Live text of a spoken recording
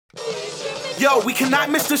Yo, we cannot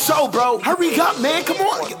miss the show, bro. Hurry up, man. Come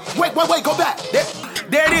on. Wait. Go back.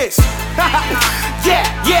 There it is. Yeah.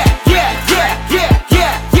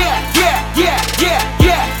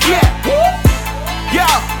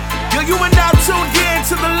 Yo, you are now tuned in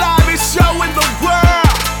to the livest show in the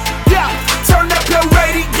world. Yeah, turn up your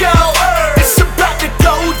radio. It's about to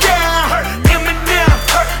go down. M&M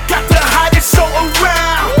got the hottest show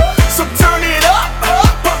around. So turn it up,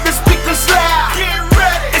 pump the speakers loud. Get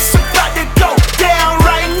ready. It's about to go down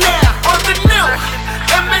right now on the new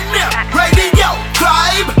M&M Radio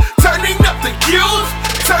Vibe. Turning up the youth,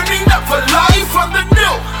 turning up for life on the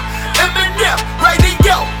new M&M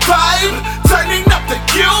Radio Vibe. Turning up the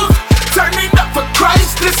youth, turning up for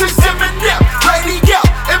Christ. This is M&M Radio,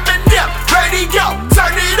 M&M Radio.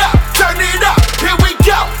 Turn it up, turn it up. Here we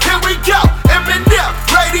go, M&M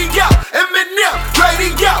Radio, M&M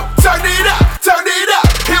Radio. Turn it up.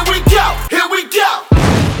 Here we go.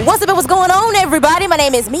 What's up? What's going on, everybody? My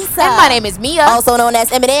name is Meesa. And my name is Meah. Also known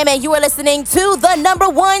as M&M, and you are listening to the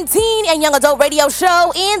 #1 teen and young adult radio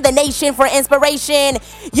show in the nation for inspiration.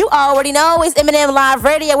 You already know it's M&M Live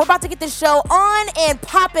Radio. We're about to get this show on and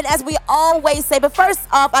popping, as we always say. But first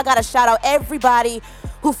off, I got to shout out everybody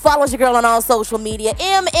who follows your girl on all social media.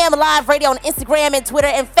 M&M Live Radio on Instagram and Twitter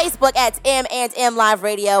and Facebook at M&M Live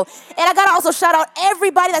Radio. And I got to also shout out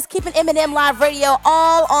everybody that's keeping M&M Live Radio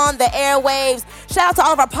all on the airwaves. Shout out to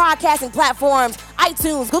all of our podcasting platforms,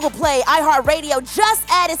 iTunes, Google Play, iHeartRadio, just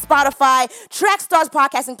added Spotify, Trackstar's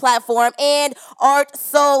podcasting platform, and Art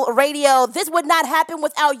Soul Radio. This would not happen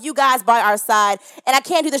without you guys by our side. And I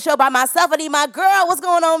can't do the show by myself. I need my girl. What's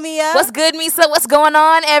going on, Meah? What's good, Meesa? What's going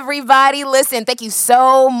on, everybody? Listen, thank you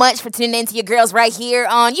so much for tuning in to your girls right here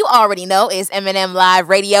on, you already know, is M&M Live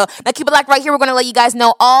Radio. Now, keep it locked right here. We're going to let you guys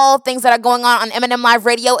know all things that are going on M&M Live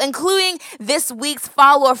Radio, including this week's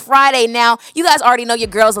Follower Friday. Now, you guys already know your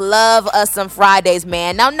girls love us some Fridays,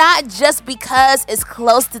 man. Now, not just because it's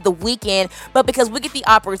close to the weekend, but because we get the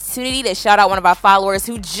opportunity to shout out one of our followers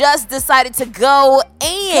who just decided to go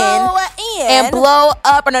in and blow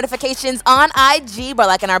up our notifications on IG by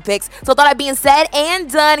liking our pics. So, with all that being said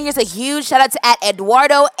and done, here's a huge shout out to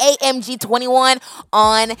 @EduardoAMG21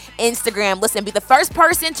 on Instagram. Listen, be the first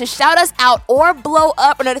person to shout us out or blow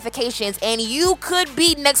up our notifications, and you could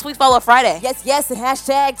be next week's Follow Friday. Yes, and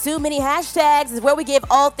hashtag too many hashtags is where we give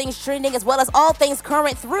all things trending as well as all things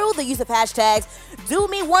current through the use of hashtags. Do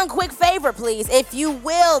me one quick favor, please. If you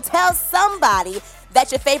will, tell somebody that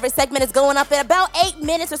your favorite segment is going up in about 8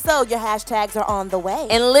 minutes or so. Your hashtags are on the way.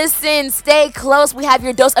 And listen, stay close. We have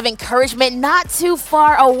your dose of encouragement not too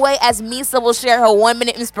far away, as Meesa will share her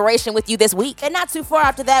 1-minute inspiration with you this week. And not too far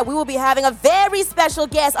after that, we will be having a very special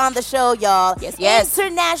guest on the show, y'all. Yes.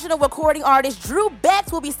 International recording artist Dru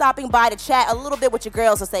Bex will be stopping by to chat a little bit with your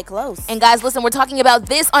girls, so stay close. And guys, listen, we're talking about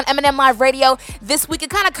this on M&M Live Radio this week. A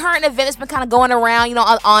kind of current event that's been kind of going around,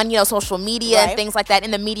 on social media and things like that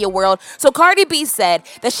in the media world. So Cardi B said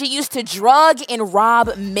that she used to drug and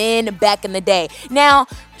rob men back in the day. Now,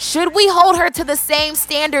 should we hold her to the same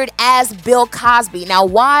standard as Bill Cosby? Now,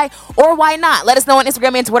 why or why not? Let us know on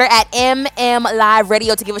Instagram and Twitter at M&M Live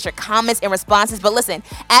Radio to give us your comments and responses. But listen,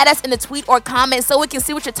 add us in the tweet or comment so we can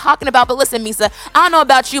see what you're talking about. But listen, Meesa, I don't know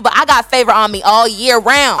about you, but I got favor on me all year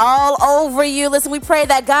round. All over you. Listen, we pray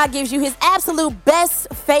that God gives you his absolute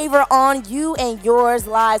best favor on you and yours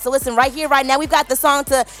lives. So listen, right here, right now, we've got the song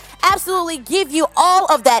to absolutely give you all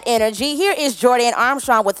of that energy. Here is Jor'Dan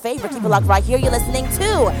Armstrong with Favor. Keep it locked right here. You're listening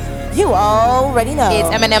to You Already Know. It's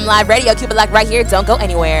M&M Live Radio. Keep it locked right here. Don't go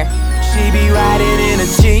anywhere. She be riding in a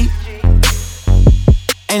Jeep,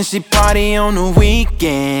 and she party on the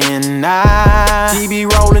weekend. She be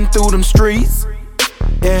rolling through them streets.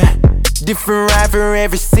 Yeah, different ride for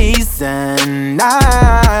every season.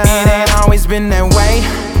 It ain't always been that way.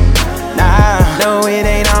 No, it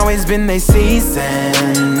ain't always been their season.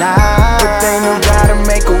 But they know gotta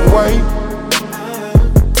make a way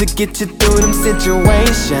to get you through them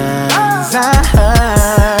situations. Yeah.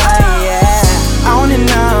 On and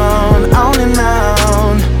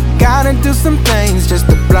on. Gotta do some things just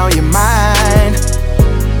to blow your mind.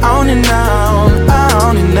 On and on.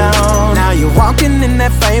 Now you're walking in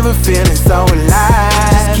that favor, feeling so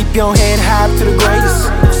alive. Just keep your head high to the greatest.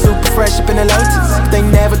 Super fresh up in the latest. They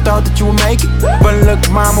never thought that you would make it, but look,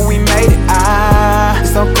 mama, we made it.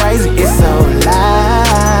 It's so crazy, it's so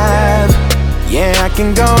live. Yeah, I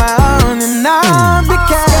can go on and on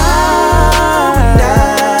because going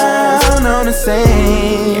down on the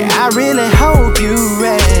scene. Yeah, I really hope you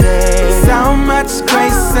ready. So much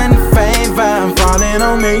grace and favor falling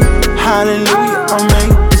on me. Hallelujah on me.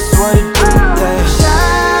 This is what it do.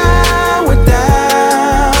 Yeah. Shower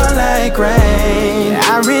down like rain.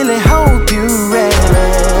 Yeah, I really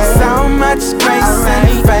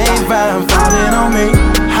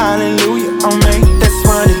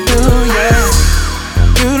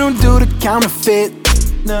armor fit.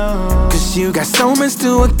 No, cause you got so much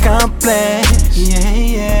to accomplish.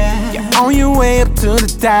 Yeah. You're on your way up to the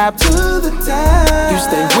top. You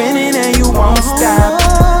stay winning and you won't stop.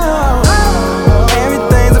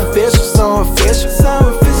 Everything's official, so official.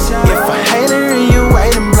 If I hate it in your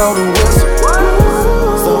way, then blow the whistle.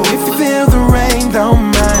 So if you feel the rain, don't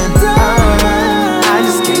mind. I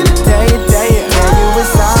just came to tell you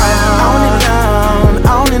it's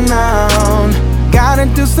on and on. Gotta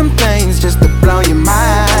do some things just to blow your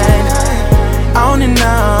mind. On and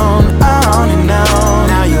on.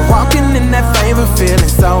 Now you're walking in that favor, feeling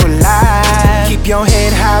so alive. Keep your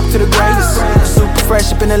head high up to the greatest. Super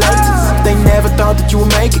fresh up in the latest. They never thought that you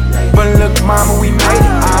would make it, but look, mama, we made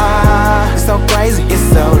it. It's so crazy, it's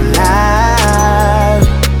so live.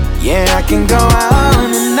 Yeah, I can go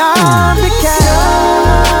on and on because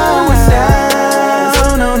we're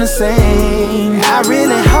down on the scene. I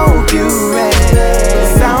really hope you're ready.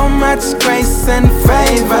 So much grace and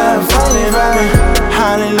favor falling on me.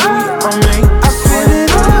 Hallelujah on me. I feel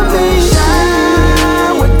it on me.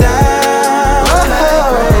 Shower down like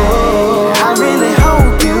rain. I really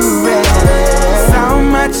hope you're ready. So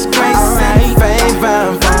much grace and favor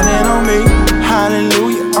falling on me.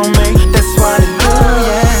 Hallelujah on me. That's what it do,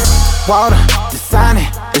 yeah. Water, the sign,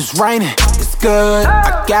 it's raining, it's good.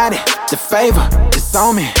 I got it, the favor, it's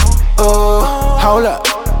on me. Oh, hold up,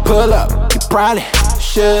 pull up, you probably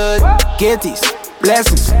should get these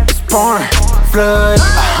blessings. It's pouring, flood,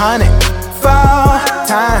 104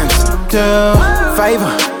 times. The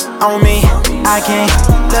favor on me, I can't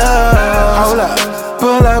love. Hold up,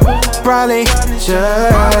 pull up, probably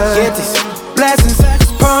should get these blessings.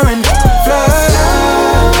 It's pouring, flood,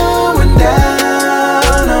 going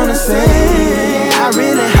down on the scene. I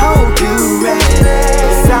really hope you're ready.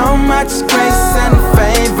 So much grace and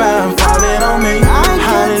favor falling on me.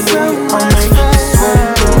 Hallelujah on me.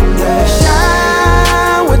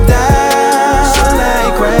 Shower down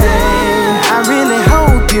like rain. I really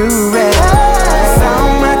hope you're ready. So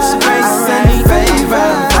much grace and favor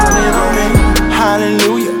falling on me.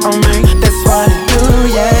 Hallelujah on me. That's what it do,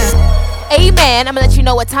 yeah. Amen. I'm gonna let you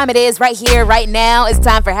know what time it is right here, right now. It's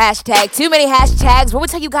time for hashtag Too Many Hashtags, where we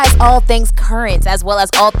tell you guys all things current as well as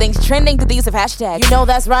all things trending through the use of hashtags. You know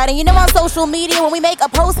that's right. And you know on social media, when we make a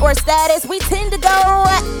post or status, we tend to go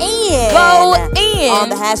in on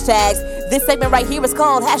the hashtags. This segment right here is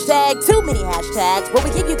called hashtag Too Many Hashtags, where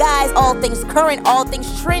we give you guys all things current, all things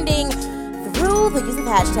trending through the use of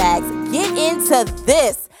hashtags. Get into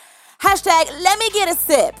this. Hashtag, let me get a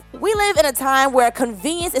sip. We live in a time where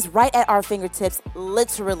convenience is right at our fingertips,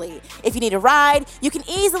 literally. If you need a ride, you can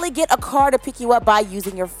easily get a car to pick you up by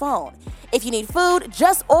using your phone. If you need food,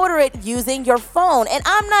 just order it using your phone. And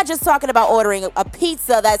I'm not just talking about ordering a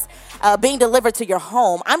pizza that's being delivered to your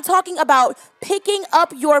home. I'm talking about picking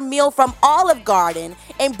up your meal from Olive Garden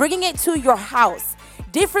and bringing it to your house.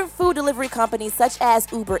 Different food delivery companies such as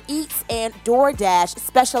Uber Eats and DoorDash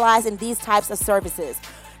specialize in these types of services.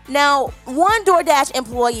 Now, one DoorDash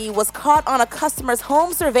employee was caught on a customer's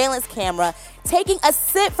home surveillance camera taking a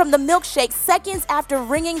sip from the milkshake seconds after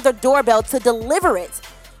ringing the doorbell to deliver it.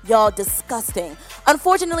 Y'all, disgusting.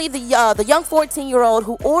 Unfortunately, the young 14-year-old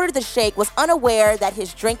who ordered the shake was unaware that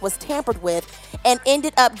his drink was tampered with and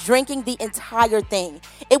ended up drinking the entire thing.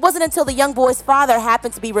 It wasn't until the young boy's father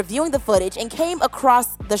happened to be reviewing the footage and came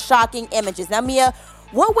across the shocking images. Now, Mia,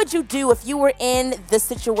 what would you do if you were in the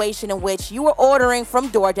situation in which you were ordering from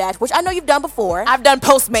DoorDash, which I know you've done before? I've done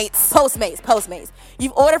Postmates. Postmates.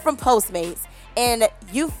 You've ordered from Postmates, and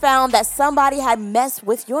you found that somebody had messed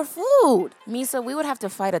with your food. Meesa, we would have to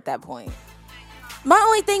fight at that point. My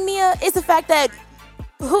only thing, Mia, is the fact that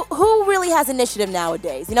who really has initiative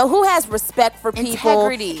nowadays? You know, who has respect for people?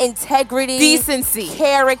 Integrity. Decency.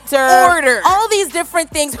 Character. Order. All these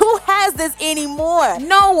different things. Who has this anymore?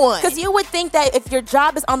 No one. Because you would think that if your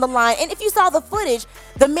job is on the line, and if you saw the footage,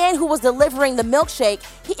 the man who was delivering the milkshake,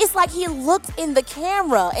 it's like he looked in the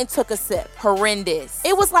camera and took a sip. Horrendous.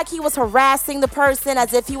 It was like he was harassing the person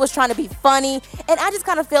as if he was trying to be funny. And I just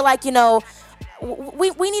kind of feel like, you know,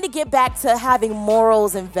 we need to get back to having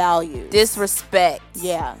morals and values. Disrespect.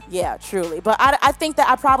 Yeah, truly. But I think that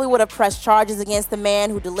I probably would have pressed charges against the man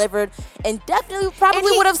who delivered and definitely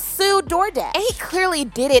probably would have sued DoorDash. And he clearly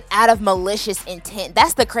did it out of malicious intent.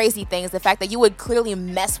 That's the crazy thing, is the fact that you would clearly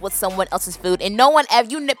mess with someone else's food. And no one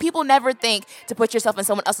people never think to put yourself in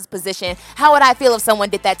someone else's position. How would I feel if someone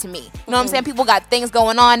did that to me? You know what I'm saying? People got things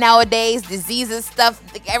going on nowadays, diseases, stuff,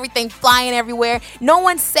 everything flying everywhere. No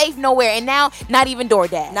one's safe nowhere. And now, not even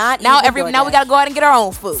DoorDash. Now we gotta go out and get our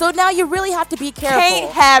own food. So now you really have to be careful.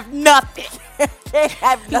 Can't have nothing. can't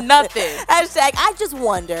have Nothing. Hashtag, I just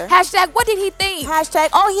wonder. Hashtag, what did he think? Hashtag,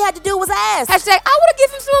 all he had to do was ask. Hashtag, I would have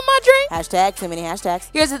given him some of my drink. Hashtag, too many hashtags.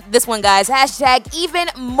 Here's this one, guys. Hashtag, even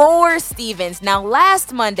more Stevens. Now,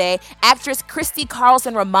 last Monday, actress Christy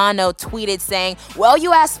Carlson Romano tweeted saying, well,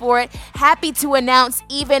 you asked for it. Happy to announce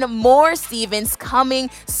even more Stevens coming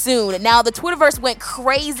soon. Now, the Twitterverse went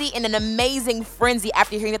crazy in an amazing frenzy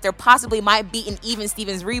after hearing that there possibly might be an Even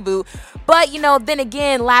Stevens reboot. But, you know, then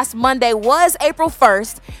again, last Monday was April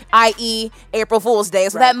 1st, i.e. April Fool's Day.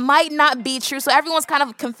 So that might not be true. So everyone's kind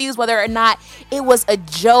of confused whether or not it was a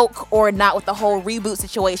joke or not with the whole reboot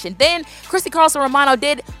situation. Then Christy Carlson Romano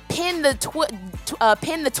did pin the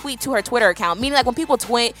tweet to her Twitter account, meaning like when people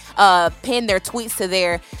pin their tweets to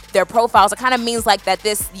their profiles, it kind of means like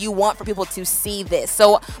that you want for people to see this.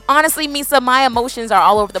 So honestly, Meesa, my emotions are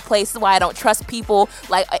all over the place. This is why I don't trust people.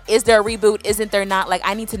 Like, is there a reboot? Isn't there not? Like,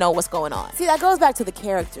 I need to know what's going on. See, that goes back to the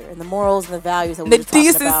character and the morals and the values that we were talking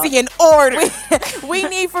about. The decency and order. We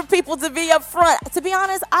need for people to be upfront. To be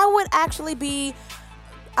honest, I would actually be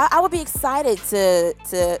excited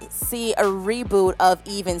to see a reboot of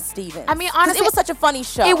Even Stevens. I mean, honestly, it was such a funny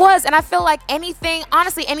show. It was, and I feel like anything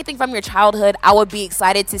from your childhood, I would be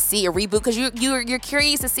excited to see a reboot because you're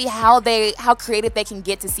curious to see how creative they can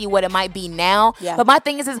get to see what it might be now. Yeah. But my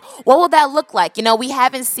thing is what will that look like? You know, we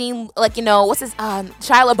haven't seen what's his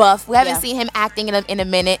Shia LaBeouf. We haven't seen him acting in a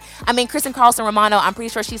minute. I mean, Kristen Carlson Romano, I'm pretty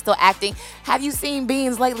sure she's still acting. Have you seen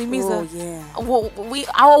Beans lately, Meesa? Oh yeah. Well,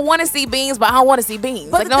 I want to see Beans, but I don't want to see Beans.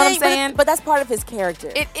 But know what I'm saying? But that's part of his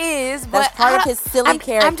character. It is, that's but part of his silly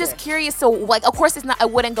character. I'm just curious. So, like, of course, it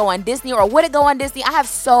wouldn't go on Disney, or would it go on Disney? I have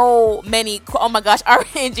so many. Oh my gosh, our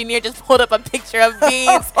engineer just pulled up a picture of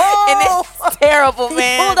Beans, and it's terrible,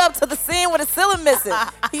 man. He pulled up to the scene with a ceiling missing.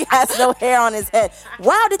 He has no hair on his head.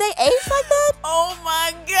 Wow, did they age like that? Oh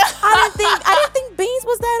my god! I didn't think Beans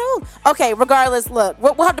was that old. Okay, regardless, look,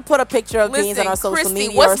 we'll have to put a picture of Beans on our social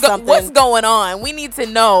media or something. What's going on? We need to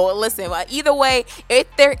know. Listen, either way, if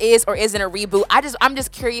there is or isn't a reboot, I'm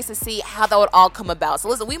just curious to see how that would all come about. So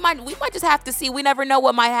listen, we might just have to see. We never know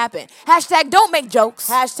what might happen. Hashtag don't make jokes.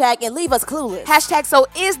 Hashtag and leave us clueless. Hashtag so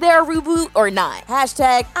is there a reboot or not?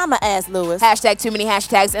 Hashtag I'ma ask Lewis. Hashtag too many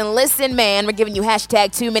hashtags. And listen, man, we're giving you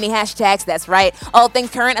hashtag too many hashtags. That's right. All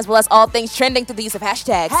things current as well as all things trending through the use of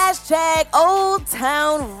hashtags. Hashtag Old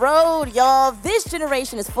Town Road, y'all. This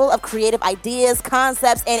generation is full of creative ideas,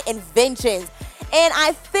 concepts, and inventions. And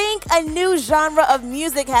I think a new genre of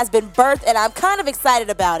music has been birthed, and I'm kind of excited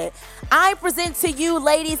about it. I present to you,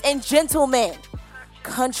 ladies and gentlemen,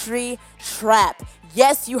 country trap.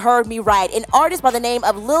 Yes, you heard me right. An artist by the name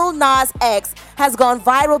of Lil Nas X has gone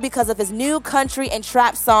viral because of his new country and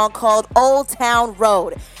trap song called Old Town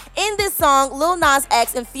Road. In this song, Lil Nas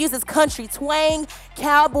X infuses country twang,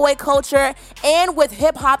 cowboy culture, and with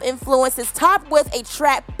hip-hop influences topped with a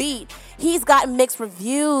trap beat. He's gotten mixed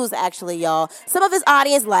reviews, actually, y'all. Some of his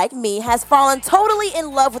audience, like me, has fallen totally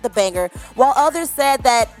in love with the banger, while others said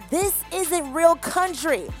that this isn't real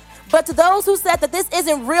country. But to those who said that this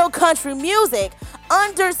isn't real country music,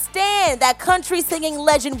 understand that country singing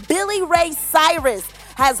legend Billy Ray Cyrus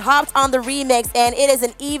has hopped on the remix, and it is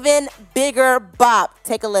an even bigger bop.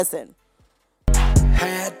 Take a listen.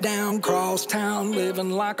 Hat down, cross town, living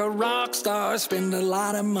like a rock star. Spend a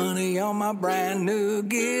lot of money on my brand new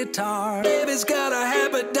guitar. Baby's got a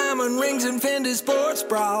habit, diamond rings and Fendi sports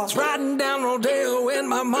bras. Riding down Rodeo in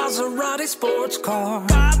my Maserati sports car.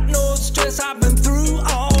 Got no stress, I've been through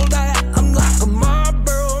all that. I'm like a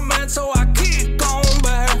Marlboro man, so I keep going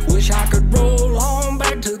back. Wish I could roll on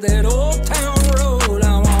back to that old town road.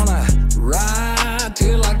 I wanna ride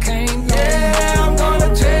till I can't no more. I'm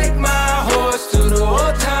gonna take my horse to the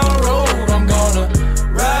old town road. I'm gonna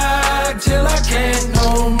ride till I can't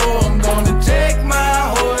no more. I'm gonna take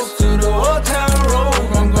my horse to the old town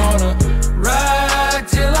road. I'm gonna ride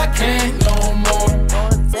till I can't no more.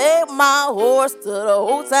 Gonna take my horse to the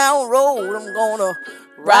old town road. I'm gonna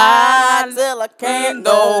ride till I can't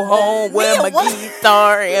go home with my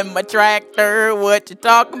guitar and my tractor. What you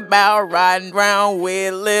talking about? Riding around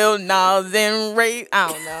with Lil Nas and Ray.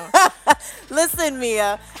 I don't know. Listen,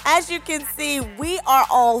 Mia, as you can see, we are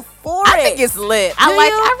all for I it. think it's lit. I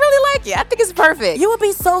really like it. I think it's perfect. You would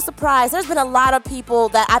be so surprised. There's been a lot of people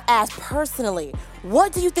that I've asked personally,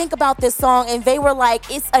 what do you think about this song? And they were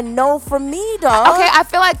like, it's a no for me, dog. Okay, I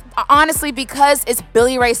feel like honestly, because it's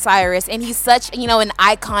Billy Ray Cyrus and he's such, an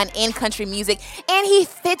icon in country music, and he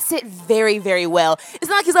fits it very, very well. It's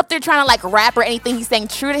not like he's up there trying to like rap or anything. He's staying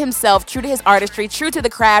true to himself, true to his artistry, true to the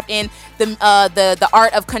craft and the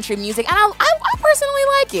art of country music, and I personally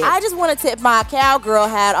like it. I just want to tip my cowgirl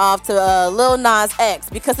hat off to Lil Nas X,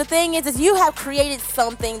 because the thing is you have created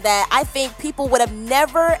something that I think people would have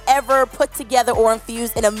never ever put together or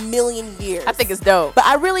infused in a million years. I think it's dope. But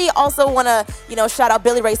I really also want to, shout out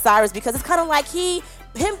Billy Ray Cyrus, because it's kind of like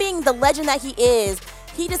him being the legend that he is,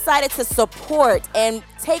 he decided to support and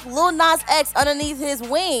take Lil Nas X underneath his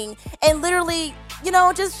wing and literally,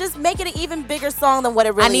 just make it an even bigger song than what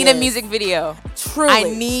it really is. I need a music video. Truly. I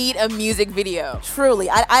need a music video. Truly.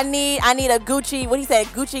 I need a Gucci, what he said,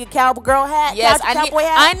 Gucci cowgirl hat? Yes, cowboy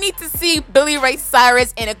hat? I need to see Billy Ray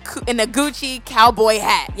Cyrus in a Gucci cowboy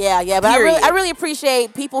hat. Yeah, but I really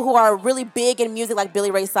appreciate people who are really big in music like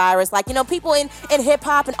Billy Ray Cyrus. Like, people in hip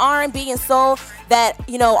hop and R&B and soul that,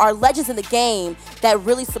 are legends in the game that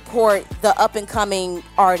really support the up and coming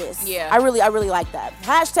artists. Yeah. I really like that.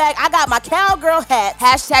 Hashtag I got my cowgirl hat.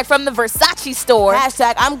 Hashtag from the Versace store.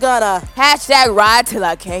 Hashtag I'm gonna. Hashtag ride till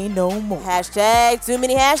I can't no more. Hashtag too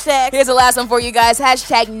many hashtags. Here's the last one for you guys.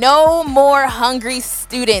 Hashtag no more hungry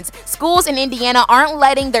students. Schools in Indiana aren't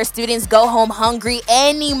letting their students go home hungry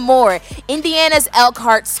anymore. Indiana's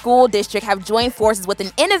Elkhart School District have joined forces with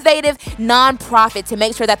an innovative nonprofit to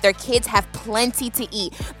make sure that their kids have plenty to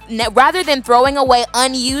eat. Rather than throwing away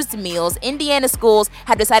unused meals, Indiana schools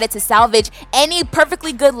have decided to salvage any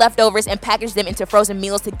perfectly good leftovers and package them into frozen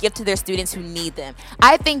meals to give to their students who need them.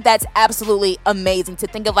 I think that's absolutely amazing to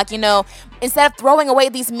think of, like, instead of throwing away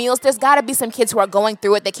these meals, there's got to be some kids who are going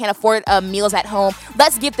through it. They can't afford meals at home.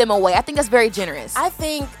 Let's give them away. I think that's very generous. I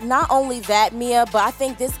think not only that, Mia, but I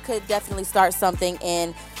think this could definitely start something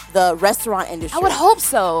in the restaurant industry. I would hope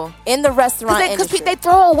so. In the restaurant industry. Because they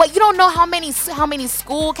throw away. You don't know how many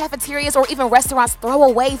school cafeterias or even restaurants throw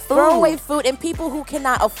away food. And people who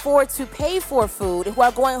cannot afford to pay for food, who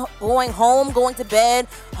are going home, going to bed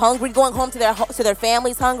hungry, going home to their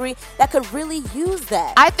families hungry, that could really use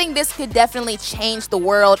that. I think this could definitely change the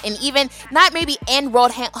world, and even not maybe end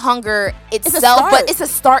world hunger itself, but it's a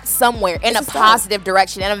start somewhere in a positive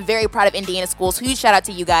direction. And I'm very proud of Indiana schools. Huge shout out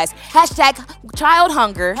to you guys. Hashtag child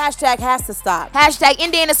hunger. Hashtag has to stop. Hashtag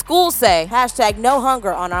Indiana schools say. Hashtag no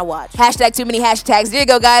hunger on our watch. Hashtag too many hashtags. There you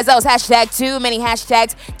go, guys. That was hashtag too many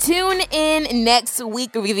hashtags. Tune in next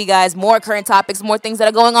week. We'll give you guys more current topics, more things that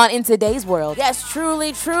are going on in today's world. Yes,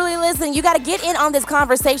 truly. Listen, you got to get in on this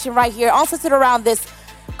conversation right here. Also sit around this.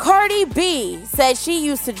 Cardi B said she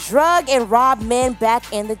used to drug and rob men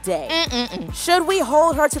back in the day. Should we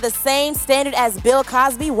hold her to the same standard as Bill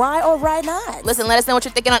Cosby? Why or why not? Listen, let us know what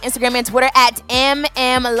you're thinking on Instagram and Twitter at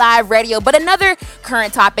M&M Live Radio. But another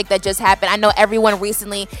current topic that just happened, I know everyone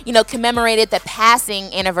recently, commemorated the passing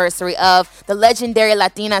anniversary of the legendary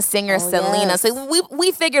Latina singer Selena. Yes. So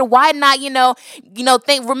we figured, why not,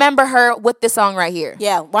 remember her with this song right here?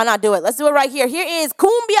 Yeah, why not do it? Let's do it right here. Here is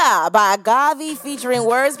Cumbia by GAWVI featuring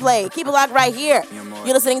Wordsplayed. Keep it locked right here.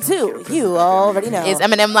 You're listening to You Already Know. It's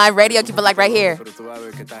M&M Live Radio. Keep it locked right here.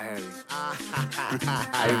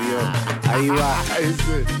 Ahí va.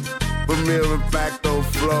 Familiar impacto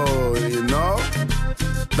flow,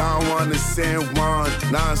 Don't wanna send one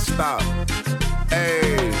non-stop.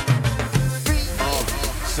 Hey.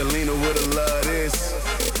 Selena would've loved this.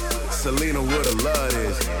 Selena would've loved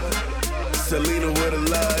this. Selena would've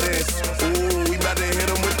loved this. Ooh, we about to hit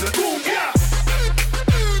him with the Cumbia.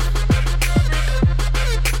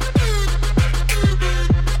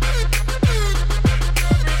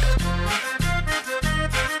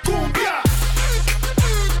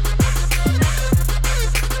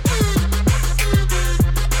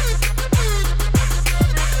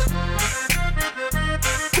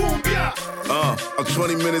 I'm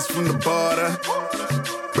 20 minutes from the border.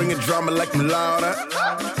 Bringing drama like I'm louder.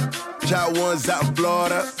 Child ones out in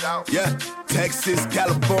Florida. Yeah, Texas,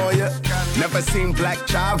 California. Never seen Black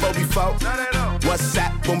Chavo before. What's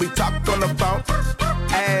that when we talk on the phone?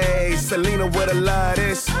 Hey, Selena would've loved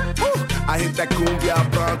this. I hit that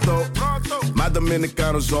cumbia pronto. My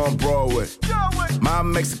Dominicanos on Broadway. My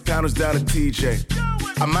Mexicanos down to TJ.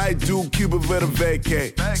 I might do Cuba with a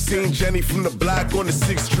vacay. Seen Jenny from the block on the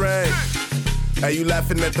 6th train. Hey, you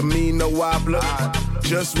laughing at the me, no wobbler?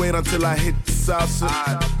 Just wait until I hit the salsa.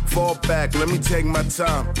 Fall back, let me take my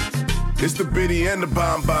time. It's the biddy and the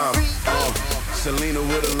bomb. Selena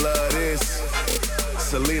would've loved this.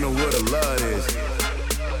 Selena would've loved this.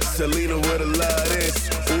 Selena would've loved this.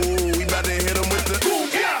 Ooh, we about to hit him with the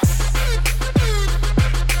Cumbia.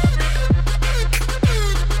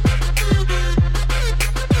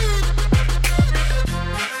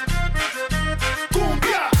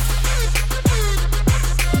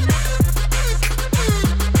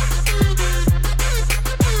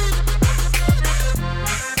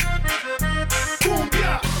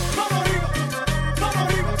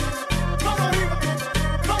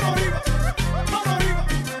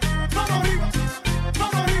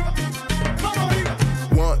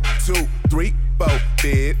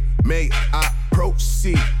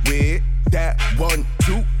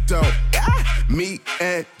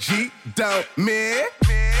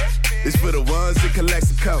 It's for the ones that can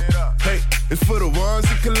Lexico. Hey, it's for the ones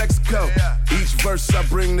that can Lexico. Each verse I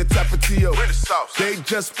bring the tapatio. They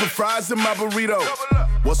just put fries in my burrito.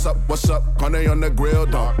 What's up, Carne on the grill,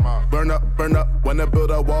 dog. Burn up, wanna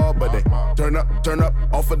build a wall, but they turn up,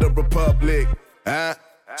 off of the Republic.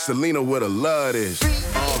 Selena with a love this.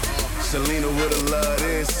 Selena with a love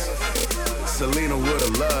this. Selena with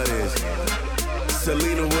a love this.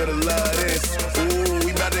 Selena with a love this. Ooh,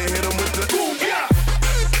 we about to hit him with the Cumbia.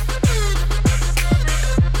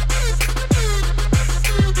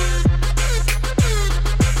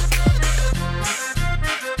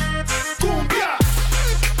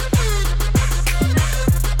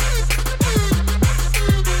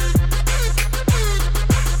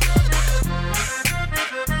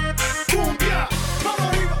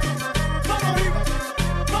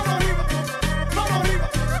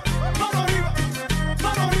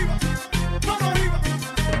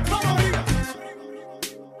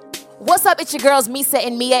 What's up? It's your girls, Meesa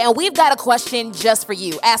and Meah, and we've got a question just for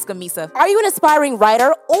you. Ask them, Meesa. Are you an aspiring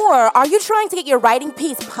writer, or are you trying to get your writing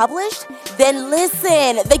piece published? Then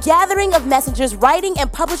listen, the Gathering of Messengers Writing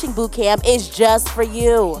and Publishing Bootcamp is just for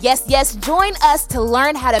you. Yes, join us to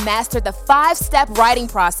learn how to master the 5-step writing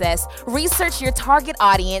process, research your target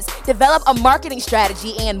audience, develop a marketing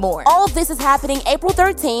strategy, and more. All of this is happening April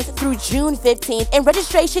 13th through June 15th, and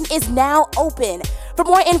registration is now open. For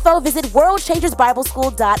more info, visit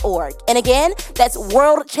worldchangersbibleschool.org. And again, that's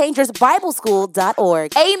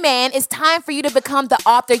worldchangersbibleschool.org. Amen. It's time for you to become the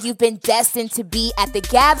author you've been destined to be at the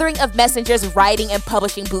Gathering of Messengers Writing and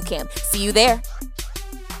Publishing Bootcamp. See you there.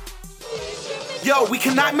 Yo, we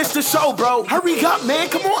cannot miss the show, bro. Hurry up, man.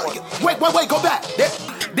 Come on. Wait. Go back.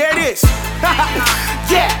 There it is.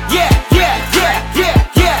 Yeah.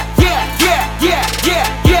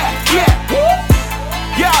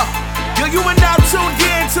 Yo, you are now tuned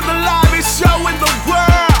in to the livest show in the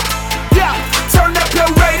world. Yeah, turn up your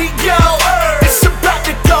radio. It's about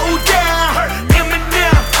to go down.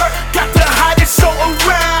 M&M got the hottest show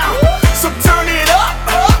around. So turn it up,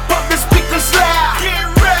 pump the speakers loud. Get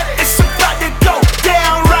ready. It's about to go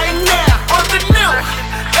down right now on the new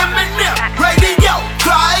M&M Radio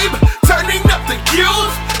Vibe. Turning up the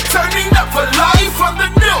youth, turning up for life on the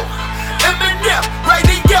new M&M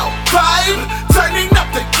Radio Vibe. Turning up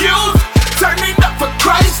the youth, turning up for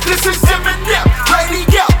Christ. This is M&M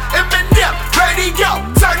Radio, M&M Radio.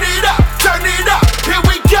 Turn it up. Here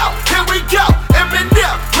we go. M&M Radio,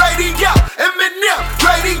 M&M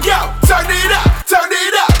Radio. Turn it up.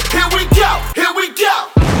 Here we go.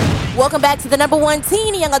 Welcome back to the #1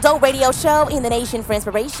 teen young adult radio show in the nation for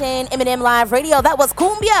inspiration, M&M Live Radio. That was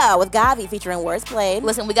Cumbia with GAWVI featuring Wordsplayed.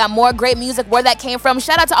 Listen, we got more great music where that came from.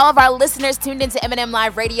 Shout out to all of our listeners tuned into M&M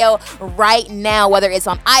Live Radio right now, whether it's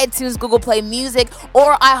on iTunes, Google Play Music,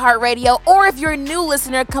 or iHeartRadio, or if you're a new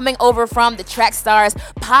listener coming over from the Trackstars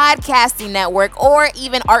Podcasting Network, or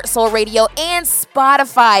even Art Soul Radio and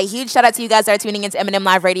Spotify. Huge shout out to you guys that are tuning into M&M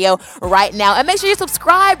Live Radio right now. And make sure you're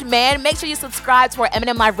subscribed, man. Make sure you subscribe to our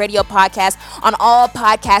M&M Live Radio podcast on all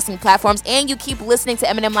podcasting platforms, and you keep listening to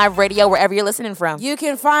M&M Live Radio wherever you're listening from. You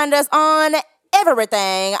can find us on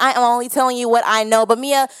everything. I am only telling you what I know, but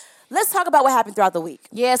Meah, let's talk about what happened throughout the week.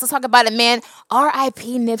 Yes, let's talk about it, man.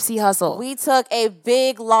 R.I.P. Nipsey Hussle. We took a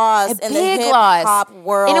big loss in the hip-hop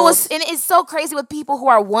world. And it's so crazy with people who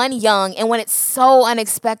are young, and when it's so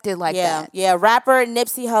unexpected like that. Yeah, rapper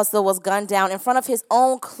Nipsey Hussle was gunned down in front of his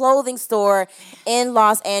own clothing store in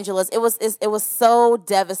Los Angeles. It was so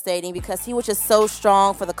devastating because he was just so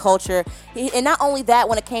strong for the culture. And not only that,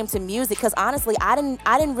 when it came to music, because honestly, I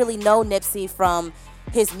didn't really know Nipsey from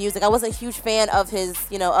his music. I wasn't a huge fan of his,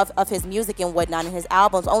 of his music and whatnot and his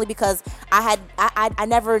albums, only because I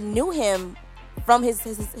never knew him from his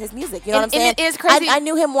music. You know what I'm saying? And it is crazy. I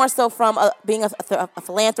knew him more so from being a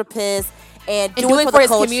philanthropist and doing for the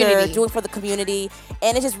culture, doing for the community.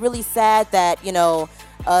 And it's just really sad that,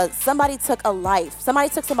 somebody took a life. Somebody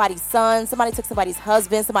took somebody's son. Somebody took somebody's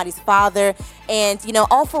husband, somebody's father. And,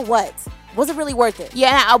 all for what? Was it really worth it?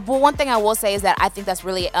 Yeah, but one thing I will say is that I think that's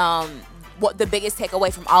really what the biggest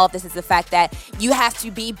takeaway from all of this is the fact that you have to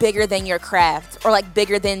be bigger than your craft, or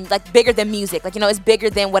bigger than music. It's bigger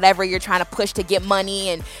than whatever you're trying to push to get money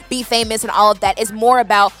and be famous and all of that. It's more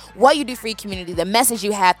about what you do for your community, the message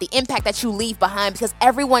you have, the impact that you leave behind, because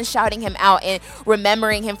everyone's shouting him out and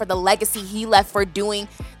remembering him for the legacy he left for doing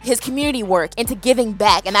his community work and to giving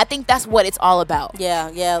back. And I think that's what it's all about. Yeah.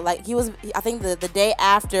 I think the day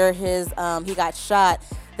after he got shot,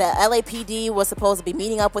 the LAPD was supposed to be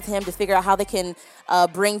meeting up with him to figure out how they can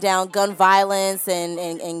bring down gun violence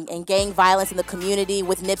and gang violence in the community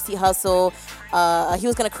with Nipsey Hussle. He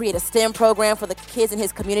was going to create a STEM program for the kids in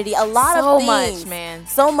his community. A lot of things. So much, man.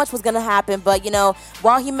 So much was going to happen. But, you know,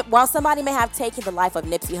 while somebody may have taken the life of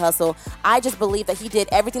Nipsey Hussle, I just believe that he did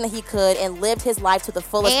everything that he could and lived his life to the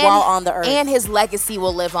fullest while on the earth. And his legacy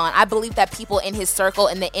will live on. I believe that people in his circle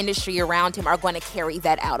and the industry around him are going to carry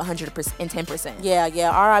that out 100% and 10%.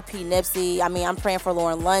 Yeah. R.I.P. Nipsey. I mean, I'm praying for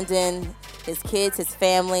Lauren London, his kids, his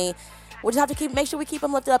family. We'll just have to make sure we keep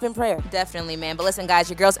him lifted up in prayer. Definitely, man. But listen, guys,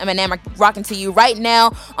 your girls M&M are rocking to you right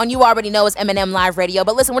now on You Already Know it's M&M Live Radio.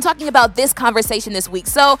 But listen, we're talking about this conversation this week.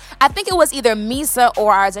 So I think it was either Meesa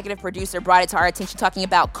or our executive producer brought it to our attention talking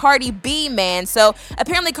about Cardi B, man. So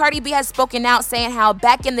apparently Cardi B has spoken out saying how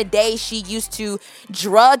back in the day she used to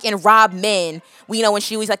drug and rob men. You know, when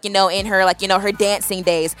she was in her her dancing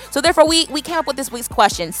days. So therefore we came up with this week's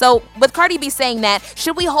question. So with Cardi B saying that,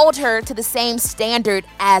 should we hold her to the same standard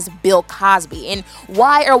as Bill Cosby? And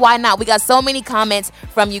why or why not? We got so many comments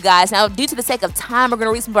from you guys. Now, due to the sake of time, we're going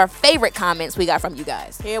to read some of our favorite comments we got from you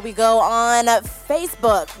guys. Here we go on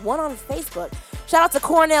Facebook. One on Facebook. Shout out to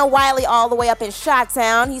Cornell Wiley all the way up in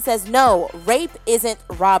Chi-Town. He says, no, rape isn't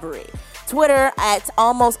robbery. Twitter at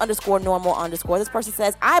 @almost_normal_. This person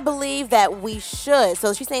says, I believe that we should.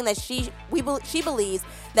 So she's saying that she believes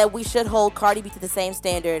that we should hold Cardi B to the same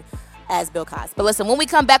standard as Bill Cosby. But listen, when we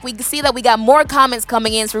come back, we can see that we got more comments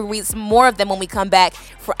coming in, so we'll read some more of them when we come back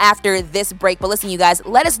for after this break. But listen, you guys,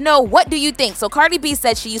 let us know, what do you think? So Cardi B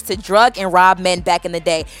said she used to drug and rob men back in the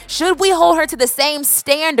day. Should we hold her to the same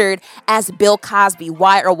standard as Bill Cosby?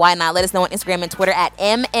 Why or why not? Let us know on Instagram and Twitter at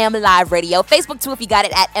M&M Live Radio. Facebook too, if you got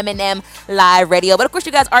it, at M&M Live Radio. But of course,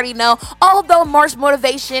 you guys already know, although March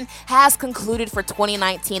motivation has concluded for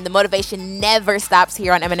 2019, the motivation never stops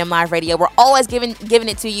here on M&M Live Radio. We're always giving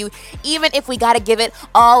it to you, even if we got to give it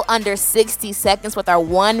all under 60 seconds with our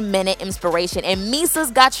 1 minute inspiration. And Meesa's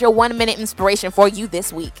got your 1 minute inspiration for you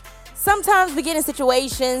this week. Sometimes we get in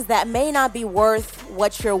situations that may not be worth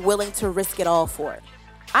what you're willing to risk it all for.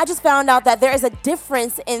 I just found out that there is a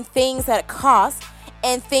difference in things that cost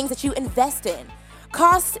and things that you invest in.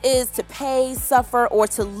 Cost is to pay, suffer, or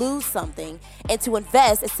to lose something, and to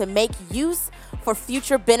invest is to make use for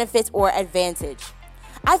future benefits or advantage.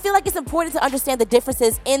 I feel like it's important to understand the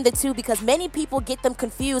differences in the two because many people get them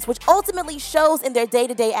confused, which ultimately shows in their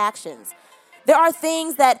day-to-day actions. There are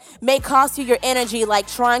things that may cost you your energy, like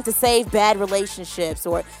trying to save bad relationships,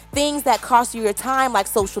 or things that cost you your time, like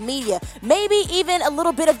social media, maybe even a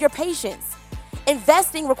little bit of your patience.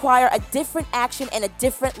 Investing requires a different action and a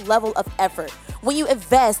different level of effort. When you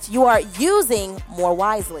invest, you are using more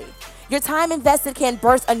wisely. Your time invested can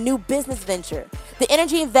birth a new business venture. The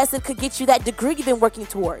energy invested could get you that degree you've been working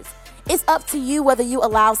towards. It's up to you whether you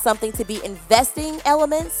allow something to be investing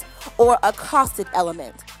elements or a costed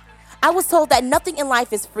element. I was told that nothing in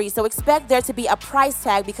life is free, so expect there to be a price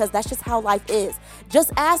tag because that's just how life is.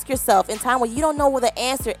 Just ask yourself in time when you don't know what the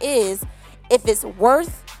answer is, if it's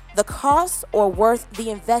worth the cost or worth the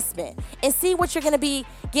investment, and see what you're going to be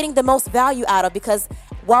getting the most value out of, because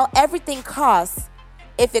while everything costs,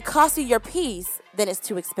 if it costs you your peace, then it's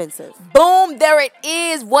too expensive. Boom, there it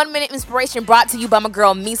is. 1 minute inspiration brought to you by my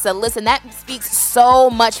girl Meesa. Listen, that speaks so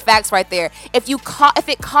much facts right there. If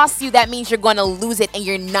it costs you, that means you're going to lose it and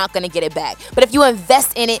you're not going to get it back. But if you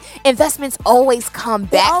invest in it, investments always come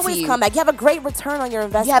back to you. They always come back. You have a great return on your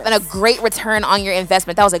investment. You have a great return on your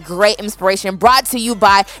investment. That was a great inspiration brought to you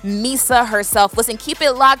by Meesa herself. Listen, keep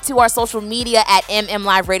it locked to our social media at M&M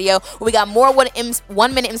Live Radio. We got more 1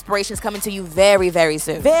 minute inspirations coming to you very, very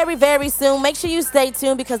soon. Very, very soon. Make sure you stay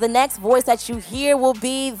tuned because the next voice that you hear will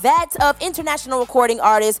be that of international recording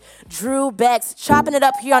artist Dru Bex, chopping it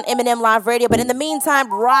up here on M&M Live Radio. But in the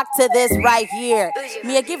meantime, rock to this right here.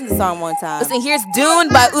 Mia, give me the song one time. Listen, here's Dune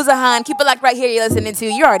by Uzuhan. Keep it locked right here. You're listening to,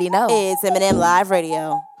 you already know, it's M&M Live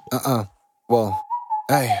Radio. Whoa.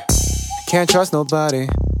 Hey. Can't trust nobody.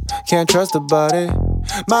 Can't trust the body.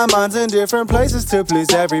 My mind's in different places to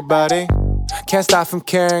please everybody. Can't stop from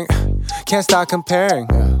caring. Can't stop comparing.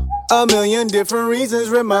 A million different reasons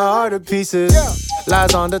rip my heart to pieces.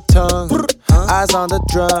 Lies on the tongue, eyes on the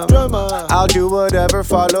drum. I'll do whatever,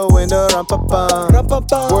 following the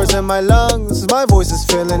rum-pa-bum. Words in my lungs, my voice is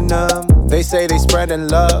feeling numb. They say they spreading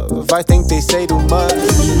love, I think they say too much.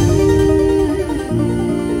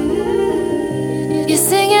 You're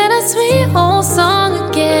singing a sweet old song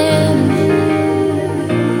again.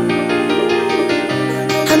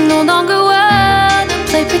 I no longer wanna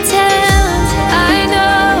play pretend. I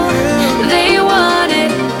know they want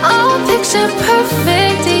it all picture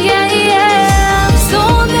perfect, yeah. So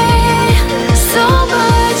late, so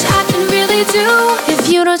much I can really do. If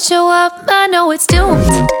you don't show up, I know it's doomed.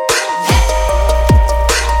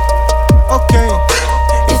 Okay.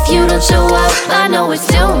 If you don't don't show up, I know it's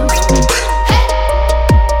doomed.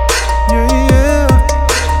 Yeah.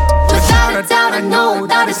 Without a doubt, I know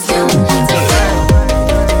that it's doomed to fail.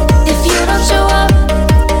 If you don't show up,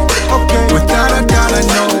 Okay. Without a doubt, I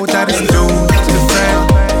know that it's doomed to fail.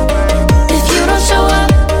 if you don't show up,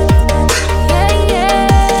 yeah.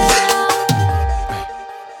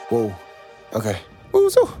 Whoa. Okay.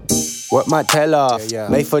 What my tailor?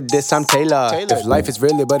 Made for this, I'm Taylor. If life is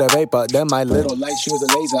really but a vapor, then my little light shoes a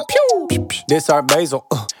laser. Pew! This our basil.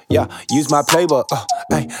 Yeah, use my playbook.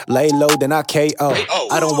 Ay, lay low, then I KO.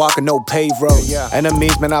 I don't walk in no paved road.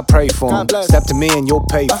 Enemies, man, I pray for them. Step to me and you'll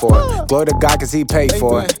pay for it. Glory to God, cause he paid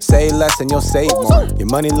for it. Say less and you'll save more. Your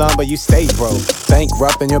money long, but you stay broke.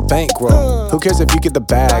 Bankrupt and your bankroll. Who cares if you get the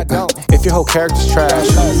bag? If your whole character's trash.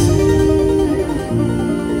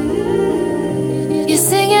 You're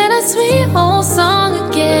singing a sweet old song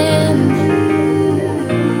again.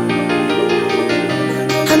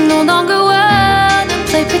 I no longer wanna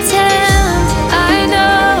play pretend. I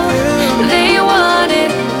know they want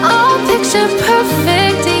it all picture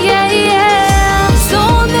perfect, yeah. So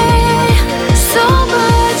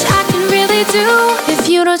much I can really do. If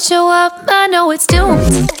you don't show up, I know it's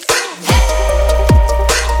doomed.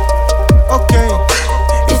 Okay.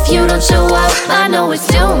 If you don't show up, I know it's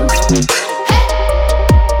doomed.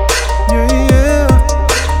 Yeah.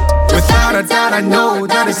 Without a doubt, I know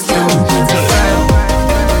that it's doomed to fail.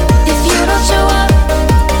 If you don't show up,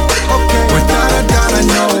 Okay. Without a doubt, I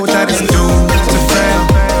know that it's doomed to fail.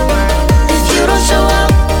 if you don't show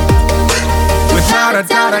up, Without a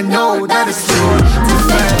doubt, I know that it's doomed to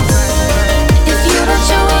fail. if you don't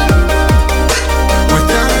show up,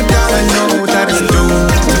 Without a doubt, I know that it's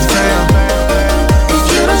doomed to fail. if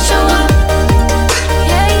you don't show up,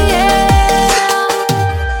 yeah.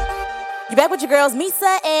 You back with your girls,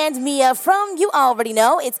 Meesa and Meah from You Already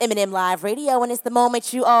Know. It's M&M Live Radio, and it's the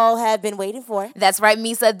moment you all have been waiting for. That's right,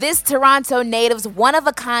 Meesa. This Toronto native's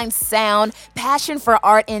one-of-a-kind sound, passion for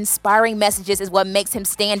art, and inspiring messages is what makes him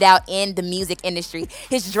stand out in the music industry.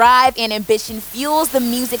 His drive and ambition fuels the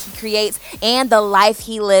music he creates and the life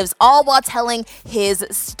he lives, all while telling his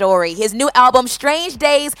story. His new album, Strange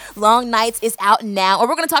Days, Long Nights, is out now, and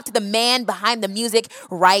we're going to talk to the man behind the music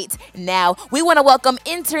right now. We want to welcome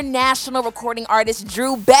international recording artist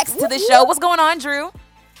Dru Bex to the show. What's going on, Dru?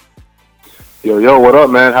 Yo, what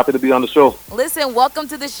up, man? Happy to be on the show. Listen, welcome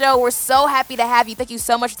to the show. We're so happy to have you. Thank you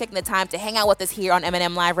so much for taking the time to hang out with us here on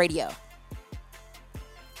M&M Live Radio.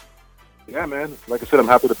 Yeah, man. Like I said, I'm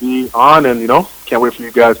happy to be on, and, can't wait for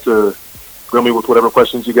you guys to grill me with whatever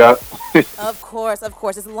questions you got. Of course.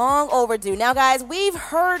 It's long overdue. Now, guys, we've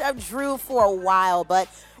heard of Dru for a while, but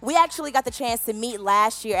we actually got the chance to meet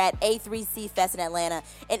last year at A3C Fest in Atlanta.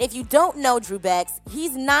 And if you don't know Dru Bex,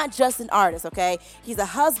 he's not just an artist, okay? He's a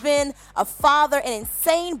husband, a father, an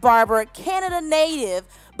insane barber, Canada native.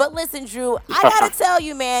 But listen, Dru, I gotta tell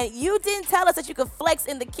you, man, you didn't tell us that you could flex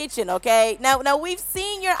in the kitchen, okay? Now we've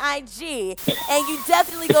seen your IG, and you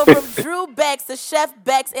definitely go from Dru Bex to Chef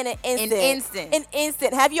Bex in an instant. An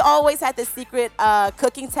instant. Have you always had this secret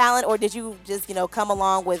cooking talent, or did you just, come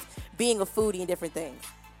along with being a foodie and different things?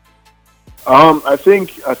 I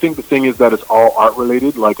think the thing is that it's all art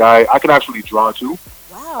related. Like I can actually draw too.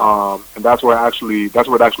 Wow. And that's where it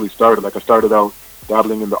actually started. Like I started out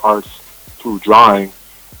dabbling in the arts through drawing,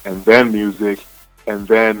 and then music, and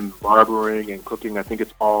then barbering and cooking. I think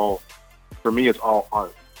for me, it's all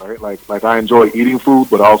art, right? Like I enjoy eating food,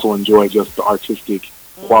 but I also enjoy just the artistic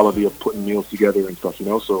quality of putting meals together and stuff,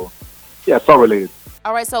 So, yeah, it's all related.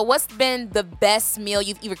 All right, so what's been the best meal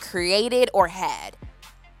you've either created or had?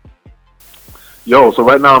 Yo, so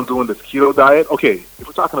right now I'm doing this keto diet. Okay, if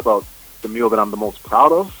we're talking about the meal that I'm the most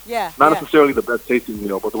proud of, not necessarily the best tasting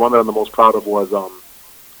meal, but the one that I'm the most proud of was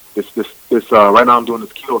this. Right now I'm doing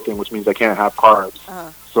this keto thing, which means I can't have carbs.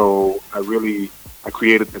 So I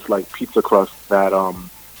created this like pizza crust that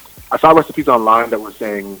I saw recipes online that were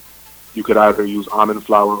saying you could either use almond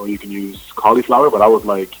flour or you can use cauliflower, but I was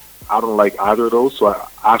like, I don't like either of those, so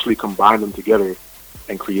I actually combined them together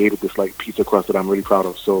and created this like pizza crust that I'm really proud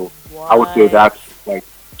of. So I would say that's like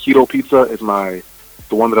keto pizza is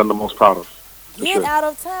the one that I'm the most proud of. Get out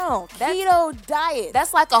of town. Keto diet.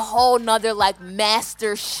 That's like a whole nother like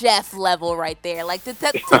master chef level right there. Like to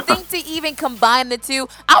think to even combine the two,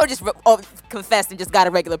 I would just confess and just got a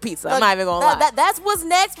regular pizza. I'm not even gonna lie. That's what's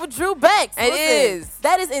next for Dru Bex. It is.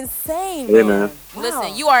 That is insane. Yeah, man. Wow.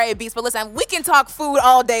 Listen, you are a beast, but listen, we can talk food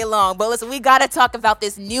all day long. But listen, we gotta talk about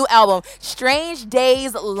this new album, Strange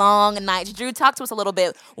Days, Long Nights. Dru, talk to us a little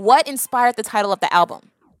bit. What inspired the title of the album?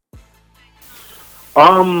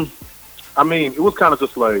 I mean, it was kind of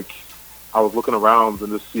just like I was looking around and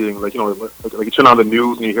just seeing, like, you turn on the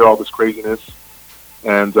news and you hear all this craziness,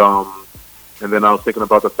 and then I was thinking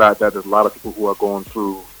about the fact that there's a lot of people who are going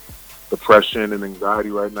through depression and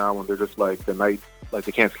anxiety right now, and they're just like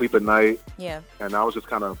they can't sleep at night. Yeah. And I was just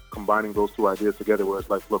kind of combining those two ideas together, where it's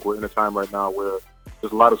like, look, we're in a time right now where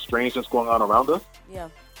there's a lot of strangeness going on around us. Yeah.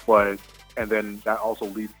 And then that also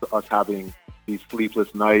leads to us having these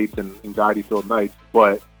sleepless nights and anxiety-filled nights.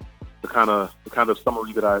 But the kind of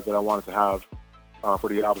summary that I wanted to have for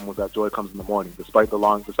the album was that joy comes in the morning. Despite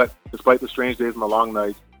the strange days and the long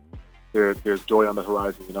nights, there's joy on the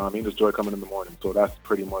horizon. You know what I mean? There's joy coming in the morning. So that's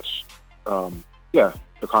pretty much, the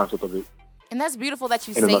concept of it. And that's beautiful that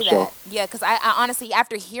you say that. Yeah, because I honestly,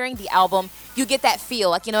 after hearing the album, you get that feel.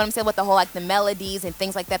 Like, you know what I'm saying? With the whole, like, the melodies and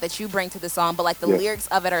things like that you bring to the song. But, like, the lyrics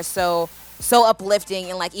of it are so uplifting,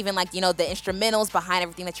 and, like, even, like, the instrumentals behind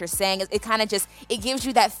everything that you're saying, it kind of just, it gives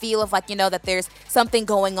you that feel of, like, that there's something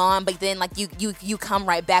going on, but then, like, you come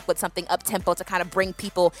right back with something up-tempo to kind of bring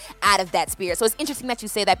people out of that spirit. So it's interesting that you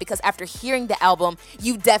say that, because after hearing the album,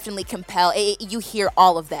 you definitely you hear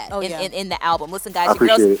all of that in the album. Listen, guys,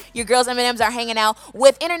 your girls M&Ms are hanging out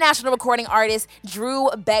with international recording artist Dru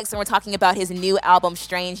Bex, and we're talking about his new album,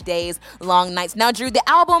 Strange Days, Long Nights. Now, Dru, the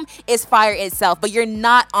album is fire itself, but you're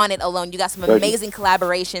not on it alone. You got some amazing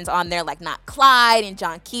collaborations on there, like Not Clyde and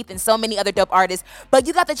John Keith and so many other dope artists. But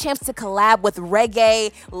you got the chance to collab with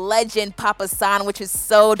reggae legend Papa San, which is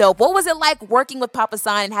so dope. What was it like working with Papa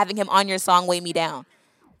San and having him on your song Weigh Me Down?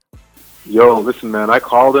 Yo, listen, man, I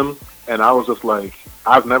called him and I was just like,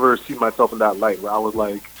 I've never seen myself in that light, where I was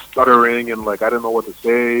like stuttering and like I didn't know what to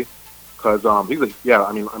say, because you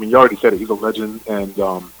already said it, he's a legend.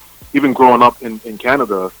 And even growing up in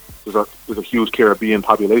Canada, there's a huge Caribbean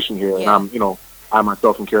population here, and I'm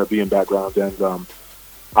myself from Caribbean background, and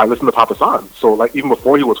I listened to Papa San. So, like, even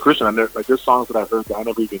before he was Christian, there's songs that I heard that I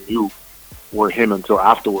never even knew were him until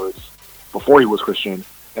afterwards, before he was Christian.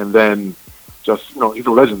 And then just, he's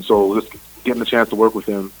a legend, so just getting the chance to work with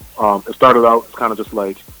him, it started out kind of just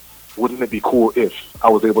like, wouldn't it be cool if I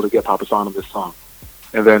was able to get Papa San on this song?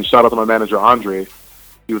 And then shout out to my manager, Andre.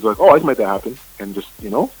 He was like, oh, I can make that happen. And just,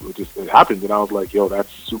 it happened. And I was like, yo, that's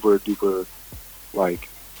super duper, like,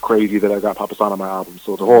 crazy that I got Papa San on my album.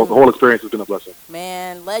 So the whole experience has been a blessing.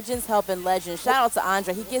 Man, legends helping legends. Shout out to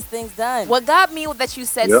Andre. He gets things done. What got me that you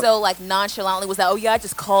said so, like, nonchalantly was that, oh, yeah, I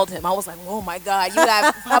just called him. I was like, oh, my God, you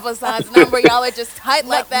got Papa San's number. Y'all are just tight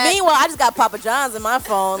like that. Meanwhile, I just got Papa John's in my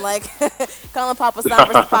phone, like, calling Papa San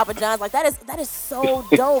versus Papa John's. Like, that is so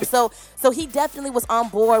dope. So he definitely was on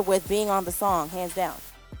board with being on the song, hands down.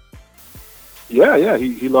 Yeah,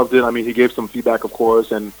 he loved it. I mean, he gave some feedback, of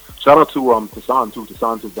course, and shout out to Tassan too.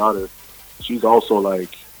 Tassan's his daughter. She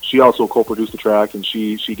also co-produced the track, and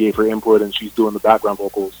she gave her input, and she's doing the background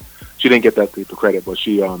vocals. She didn't get that the credit, but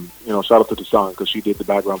she shout out to Tassan, because she did the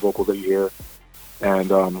background vocals that you hear. And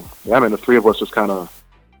the three of us just kind of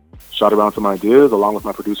shot around some ideas along with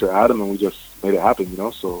my producer Adam, and we just made it happen.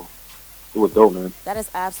 So it was dope, man. That is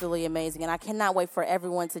absolutely amazing, and I cannot wait for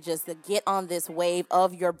everyone to just get on this wave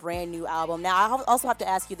of your brand new album. Now, I also have to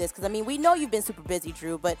ask you this, because, I mean, we know you've been super busy,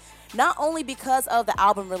 Dru, but not only because of the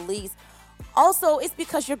album release, also it's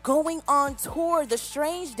because you're going on tour. The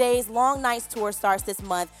Strange Days, Long Nights tour starts this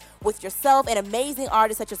month with yourself and amazing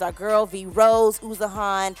artists such as our girl V Rose,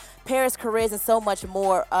 Uzuhan, Paris Cariz, and so much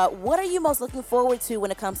more. What are you most looking forward to when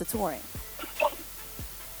it comes to touring?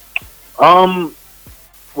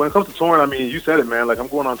 When it comes to touring, I mean, you said it, man. Like, I'm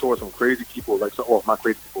going on tour with some crazy people, like, not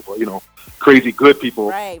crazy people, but, crazy good people.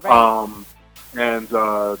 Right. And,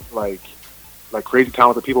 like crazy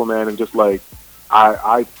talented people, man. And just, like,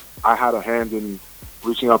 I had a hand in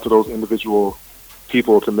reaching out to those individual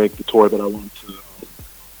people to make the tour that I wanted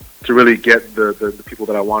to really get the people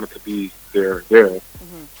that I wanted to be there.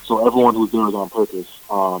 Mm-hmm. So everyone who's there is on purpose.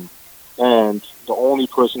 And the only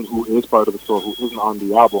person who is part of the tour who isn't on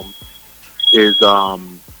the album is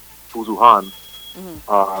Uzuhan.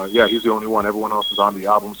 Mm-hmm. He's the only one. Everyone else is on the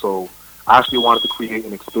album. So I actually wanted to create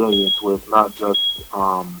an experience where it's not just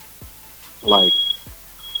like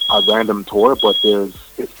a random tour, but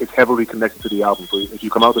it's heavily connected to the album. So if you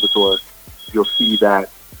come out to the tour, you'll see that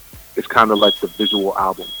it's kind of like the visual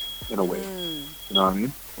album in a way. You know what I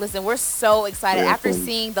mean? Listen, we're so excited after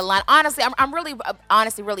seeing the line. Honestly, I'm really,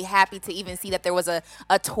 honestly, really happy to even see that there was a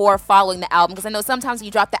tour following the album, because I know sometimes when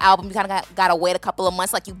you drop the album, you kind of got to wait a couple of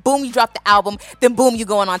months. Like, you drop the album, then boom, you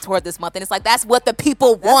going on tour this month, and it's like that's what the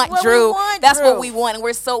people want, Dru. That's what we want, and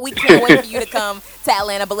we can't wait for you to come to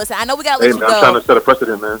Atlanta. But listen, I know we gotta let you go. I'm trying to set a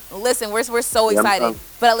precedent, man. Listen, we're so excited.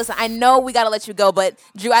 But listen, I know we gotta let you go. But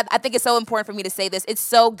Dru, I think it's so important for me to say this. It's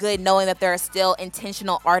so good knowing that there are still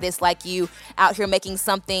intentional artists like you out here making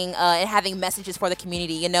something something and having messages for the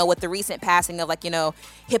community. You know, with the recent passing of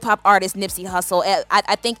hip hop artist Nipsey Hussle,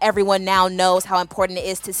 I think everyone now knows how important it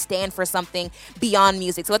is to stand for something beyond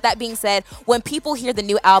music. So with that being said, when people hear the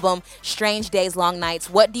new album, Strange Days, Long Nights,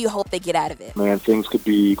 what do you hope they get out of it? Man, things could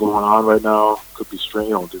be going on right now. Could be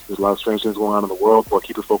strange. There's a lot of strange things going on in the world, but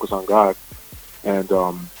keep your focus on God. And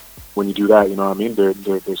when you do that, you know what I mean,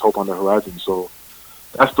 there's hope on the horizon. So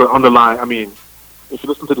that's the underlying. I mean, if you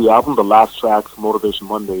listen to the album, the last track, Motivation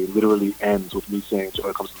Monday, literally ends with me saying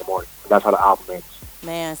joy comes in the morning. And that's how the album ends.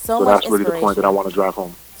 Man, so much much that's really the point that I want to drive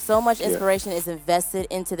home. So much inspiration is invested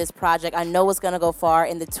into this project. I know it's going to go far,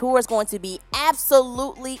 and the tour is going to be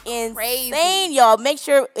absolutely insane, y'all. Make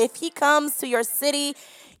sure if he comes to your city,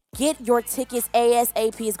 get your tickets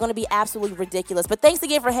ASAP. It's going to be absolutely ridiculous. But thanks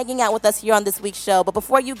again for hanging out with us here on this week's show. But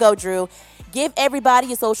before you go, Dru, give everybody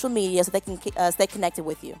your social media so they can stay connected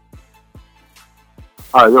with you.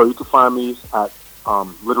 All right, you can find me at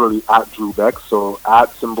literally at Dru Bex. So at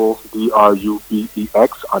symbol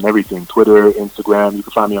DRUBEX on everything, Twitter, Instagram. You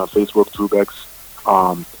can find me on Facebook, Dru Bex.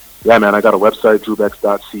 Yeah, man, I got a website,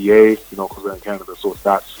 drubex.ca. Because we're in Canada, so it's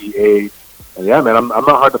 .ca. And yeah, man, I'm not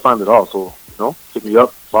hard to find at all. So hit me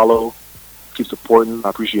up, follow, keep supporting. I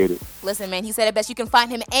appreciate it. Listen, man, he said it best. You can find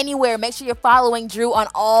him anywhere. Make sure you're following Dru on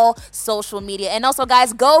all social media. And also,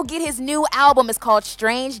 guys, go get his new album. It's called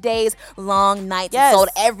Strange Days, Long Nights. Yes. It's sold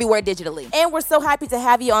everywhere digitally. And we're so happy to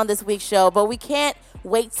have you on this week's show, but we can't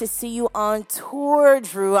wait to see you on tour,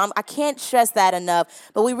 Dru. I can't stress that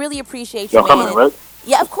enough, but we really appreciate you, man. Coming, right?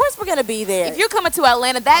 Yeah, of course we're going to be there. If you're coming to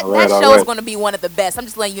Atlanta, that show is going to be one of the best. I'm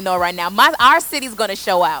just letting you know right now. Our city's going to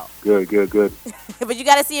show out. Good. But you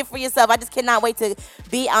got to see it for yourself. I just cannot wait to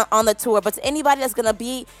be on the tour. But to anybody that's going to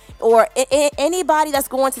be, or anybody that's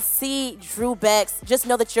going to see Dru Bex, just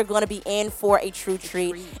know that you're going to be in for a true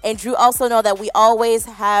treat. And Dru, also know that we always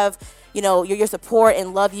have your support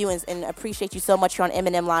and love you and appreciate you so much here on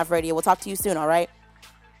M&M Live Radio. We'll talk to you soon, all right?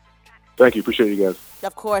 Thank you. Appreciate you guys.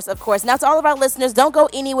 Of course. Now to all of our listeners, don't go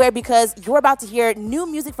anywhere because you're about to hear new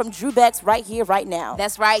music from Dru Bex right here, right now.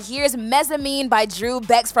 That's right. Here's Mezzanine by Dru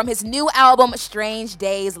Bex from his new album, Strange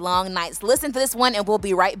Days, Long Nights. Listen to this one and we'll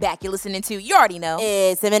be right back. You're listening to, you already know,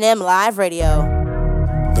 it's M&M Live Radio.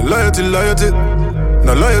 The loyalty,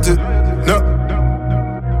 no loyalty, no.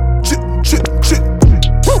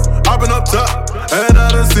 I've been up top, and I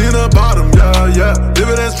done seen the bottom, yeah.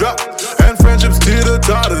 Dividends drop, and friendships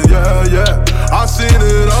teeter-totter, yeah. I seen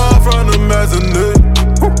it all from the mezzanine.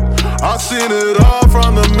 I seen it all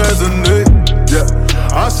from the mezzanine, yeah.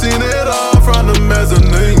 I seen it all from the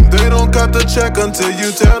mezzanine. They don't cut the check until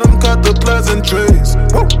you tell them cut the pleasantries.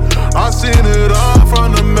 I seen it all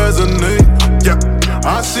from the mezzanine, yeah.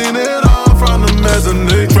 I seen it all from the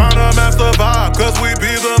mezzanine. Tryna match the vibe, cause we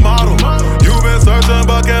be the model. You been searching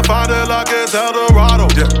but can't find it like it's Eldorado,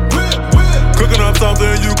 yeah. Cooking up something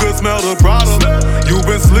you could smell the product. You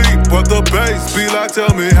been sleep, but the bass be like, tell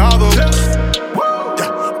me how though.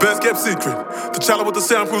 Yeah, best kept secret. The child with the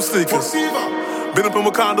soundproof sneakers. Been up in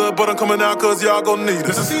Wakanda, but I'm coming out cause y'all gon' need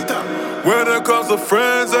us. When it comes to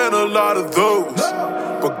friends, ain't a lot of those.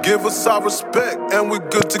 But give us our respect and we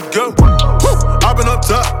good to go. I've been up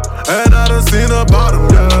top, and I done seen the bottom,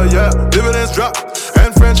 yeah. Dividends drop,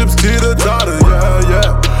 and friendships teeter-totter,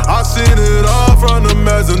 yeah. I seen it all from the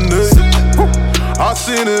mezzanine. I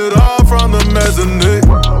seen it all from the mezzanine,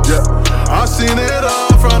 yeah. I seen it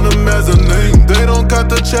all from the mezzanine. They don't cut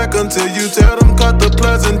the check until you tell them cut the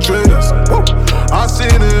pleasantries. I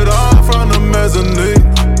seen it all from the mezzanine,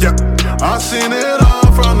 yeah. I seen it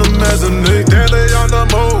all from the mezzanine. Daily on the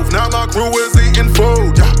move, now my crew is eating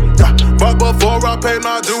food, yeah. But before I pay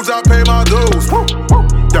my dues, I pay my dues,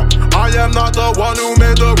 yeah. I am not the one who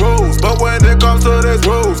made the rules, but when it comes to these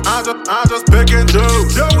rules, I just pick and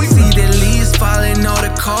choose. Yeah, we see the leaves falling on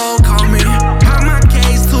the cold coming. Pop my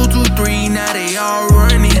case 223, now they all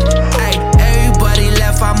running. Ay, everybody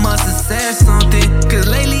left, I must have said something. Cause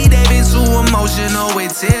lately they been too emotional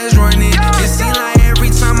with tears running. It seems like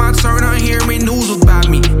every time I turn on hearing news about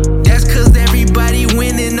me. That's cause everybody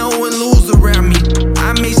winning, no one lose around me.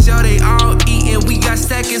 I make sure they all eatin', we got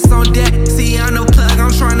seconds on deck. See, I'm the plug,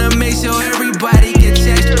 I'm tryna make sure everybody get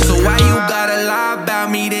checked. So why you gotta lie about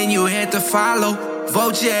me, then you had to follow.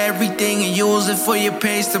 Vote your everything and use it for your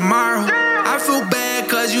page tomorrow. I feel bad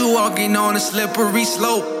cause you walking on a slippery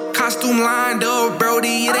slope. Costume lined up,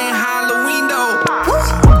 Brody, it ain't Halloween though.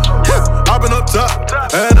 I've been up top,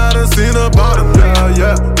 and I done seen the bottom,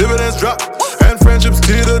 yeah. Dividends drop, and friendships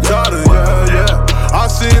teeter-totter, yeah. I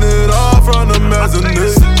seen it all from the mezzanine.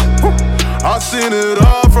 I seen it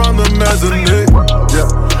all from the mezzanine, yeah.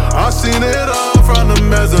 I seen it all from the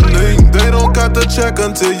mezzanine. They don't cut the check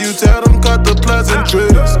until you tell them cut the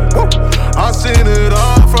pleasantries. I seen it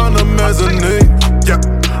all from the mezzanine. Yeah,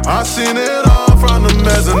 I seen it all from the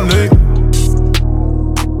mezzanine.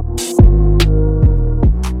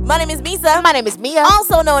 My name is Meesa. My name is Meah.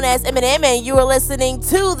 Also known as M&M, and you are listening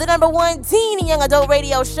to the #1 teen and young adult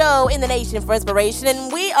radio show in the nation for inspiration.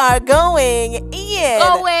 And we are going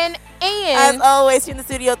in. As always, here in the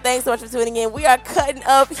studio, thanks so much for tuning in. We are cutting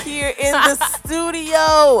up here in the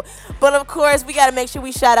studio. But of course, we got to make sure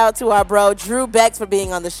we shout out to our bro, Dru Bex, for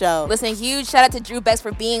being on the show. Listen, huge shout out to Dru Bex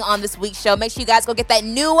for being on this week's show. Make sure you guys go get that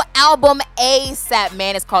new album ASAP,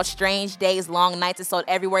 man. It's called Strange Days, Long Nights. It's sold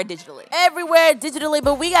everywhere digitally.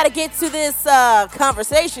 But we got to get to this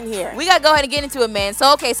conversation here. We got to go ahead and get into it, man.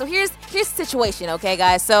 So here's the situation, okay,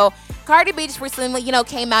 guys? So Cardi B just recently,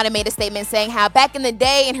 came out and made a statement saying how back in the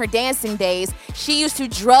day, in her dancing days, she used to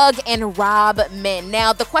drug and rob men.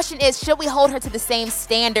 Now, the question is, should we hold her to the same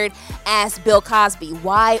standard as Bill Cosby?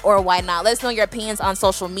 Why or why not? Let us know your opinions on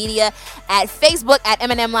social media at Facebook at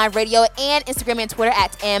M&M Live Radio and Instagram and Twitter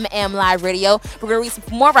at M&M Live Radio. We're going to read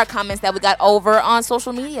some more of our comments that we got over on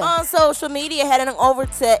social media. Heading over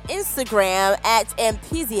to Instagram at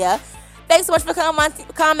Mpezia. Thanks so much for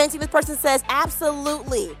commenting. This person says,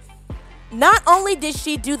 absolutely. Not only did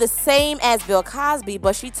she do the same as Bill Cosby,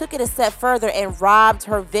 but she took it a step further and robbed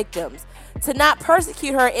her victims. To not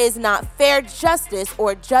persecute her is not fair justice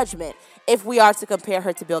or judgment if we are to compare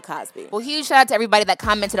her to Bill Cosby. Well, huge shout out to everybody that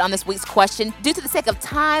commented on this week's question. Due to the sake of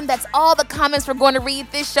time, that's all the comments we're going to read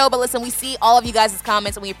this show. But listen, we see all of you guys'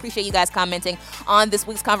 comments, and we appreciate you guys commenting on this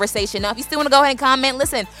week's conversation. Now, if you still want to go ahead and comment,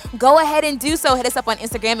 listen, go ahead and do so. Hit us up on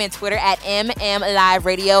Instagram and Twitter at M&M Live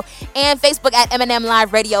Radio and Facebook at M&M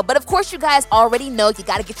Live Radio. But of course, you guys already know you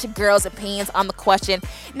got to get your girls' opinions on the question.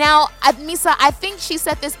 Now, Meesa, I think she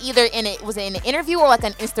said this either in an interview or like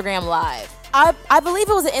an Instagram Live. I believe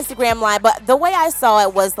it was an Instagram Live, but the way I saw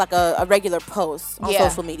it was like a regular post on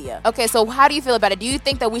social media. Okay, so how do you feel about it? Do you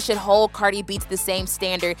think that we should hold Cardi B to the same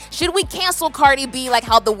standard? Should we cancel Cardi B like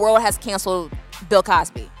how the world has canceled Bill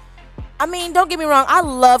Cosby? I mean, don't get me wrong. I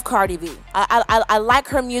love Cardi B. I like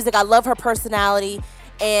her music. I love her personality.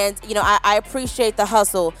 And, I appreciate the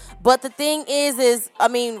hustle. But the thing is,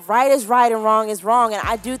 right is right and wrong is wrong. And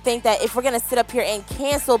I do think that if we're going to sit up here and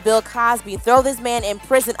cancel Bill Cosby, throw this man in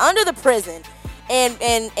prison, under the prison,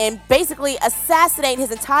 and basically assassinate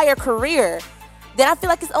his entire career, then I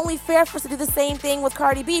feel like it's only fair for us to do the same thing with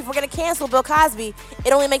Cardi B. If we're going to cancel Bill Cosby,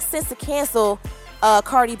 it only makes sense to cancel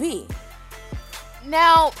Cardi B.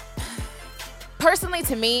 Now, personally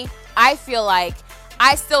to me, I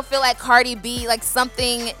still feel like Cardi B, like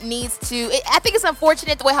something needs to. I think it's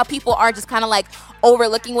unfortunate the way how people are just kind of like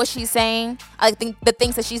overlooking what she's saying. I think the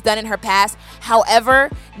things that she's done in her past. However,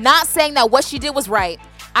 not saying that what she did was right.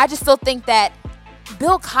 I just still think that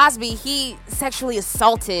Bill Cosby, he sexually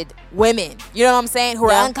assaulted women, you know what I'm saying, who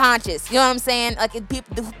are unconscious, you know what I'm saying, like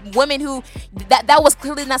women who, that was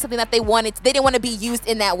clearly not something that they wanted, they didn't want to be used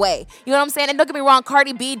in that way, you know what I'm saying, and don't get me wrong,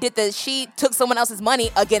 Cardi B she took someone else's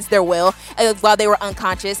money against their will while they were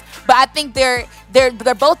unconscious, but I think they're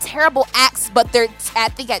both terrible acts, but they're, I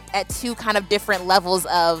think at two kind of different levels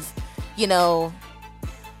of,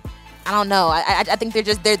 I don't know. I think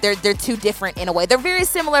they're too different in a way. They're very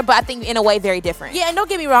similar, but I think in a way very different. Yeah, and don't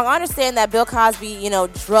get me wrong. I understand that Bill Cosby,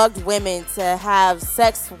 drugged women to have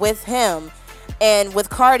sex with him. And with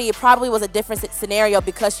Cardi, it probably was a different scenario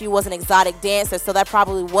because she was an exotic dancer. So that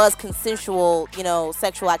probably was consensual,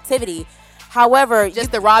 sexual activity. However,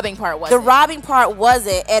 the robbing part wasn't. The robbing part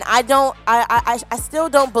wasn't, and I still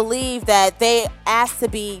don't believe that they asked to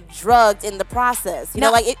be drugged in the process.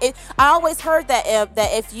 I always heard that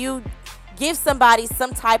if you give somebody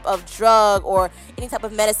some type of drug or any type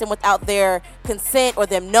of medicine without their consent or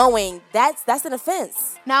them knowing, that's an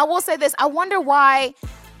offense. Now I will say this: I wonder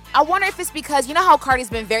if it's because, how Cardi's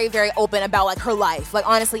been very, very open about, like, her life. Like,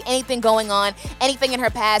 honestly, anything going on, anything in her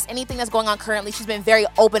past, anything that's going on currently, she's been very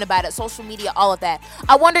open about it. Social media, all of that.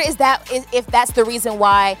 I wonder if that's the reason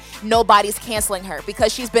why nobody's canceling her,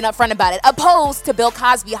 because she's been upfront about it, opposed to Bill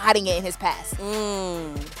Cosby hiding it in his past.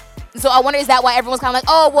 So I wonder, is that why everyone's kind of like,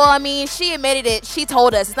 oh, well, she admitted it. She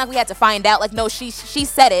told us. It's not like we had to find out. Like, no, she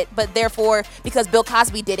said it. But therefore, because Bill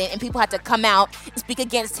Cosby didn't and people had to come out and speak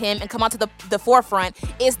against him and come out to the forefront,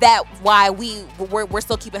 is that why we're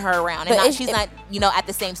still keeping her around? And she's not, at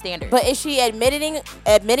the same standard. But is she admitting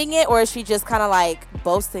it, or is she just kind of like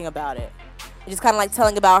boasting about it? Just kind of like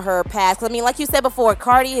telling about her past. 'Cause, like you said before,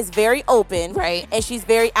 Cardi is very open. Right. And she's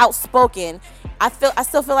very outspoken. I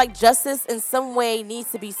still feel like justice in some way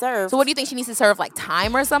needs to be served. So what do you think she needs to serve, like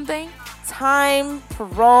time or something? Time,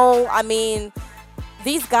 parole.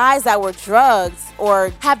 these guys that were drugged,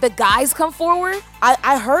 or have the guys come forward?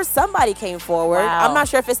 I heard somebody came forward. Wow. I'm not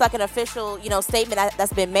sure if it's like an official, statement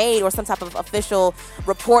that's been made or some type of official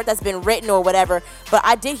report that's been written or whatever. But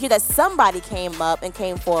I did hear that somebody came up and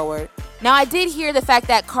came forward. Now, I did hear the fact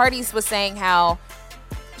that Cardi was saying how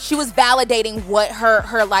she was validating what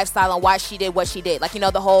her lifestyle and why she did what she did. Like,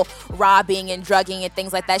 the whole robbing and drugging and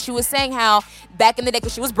things like that. She was saying how back in the day,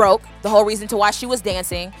 because she was broke, the whole reason to why she was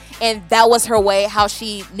dancing, and that was her way, how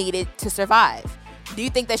she needed to survive. Do you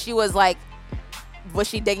think that she was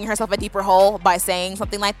she digging herself a deeper hole by saying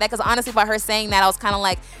something like that? Because honestly, by her saying that, I was kind of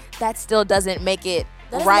like, that still doesn't make it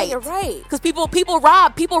right. Make it right. Because people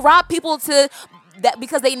rob people to that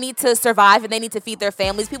because they need to survive and they need to feed their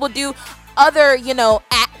families. People do other,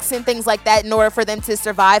 acts and things like that in order for them to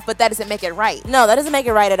survive, but that doesn't make it right. No, that doesn't make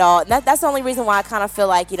it right at all. That's the only reason why I kind of feel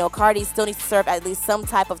like, Cardi still needs to serve at least some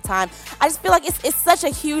type of time. I just feel like it's such a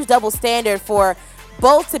huge double standard for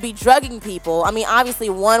both to be drugging people. I mean, obviously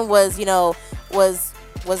one was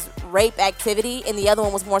rape activity and the other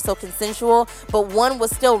one was more so consensual, but one was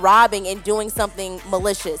still robbing and doing something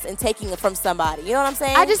malicious and taking it from somebody. You know what I'm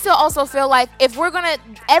saying? I just still also feel like if we're gonna,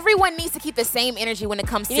 everyone needs to keep the same energy when it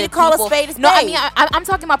comes to you need to call people. a spade a spade. No, I mean I'm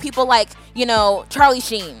talking about people like Charlie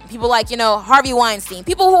Sheen, people like Harvey Weinstein,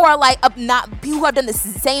 people who are people who have done the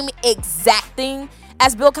same exact thing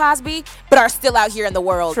as Bill Cosby, but are still out here in the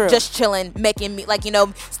world, True. just chilling, making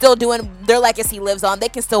still doing their legacy lives on. They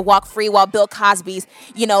can still walk free while Bill Cosby's,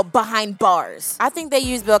 behind bars. I think they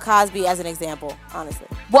use Bill Cosby as an example, honestly.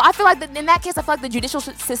 Well, I feel like in that case, I feel like the judicial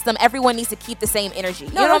system, everyone needs to keep the same energy.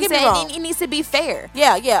 You know what I'm saying? It needs to be fair.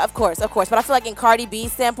 Yeah, of course. But I feel like in Cardi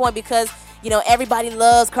B's standpoint, because everybody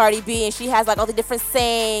loves Cardi B and she has all the different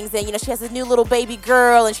sayings and she has this new little baby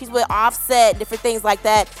girl and she's with Offset and different things like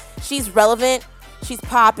that. She's relevant. She's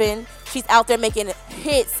popping. She's out there making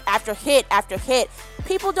hits after hit after hit.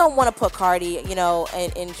 People don't want to put Cardi, in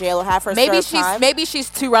jail or have her serve time. Maybe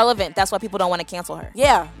she's too relevant. That's why people don't want to cancel her.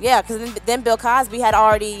 Yeah, because then Bill Cosby had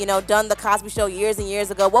already, done the Cosby Show years and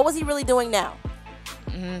years ago. What was he really doing now?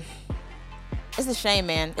 It's a shame,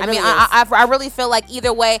 man. I mean, I really feel like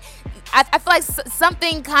either way, I feel like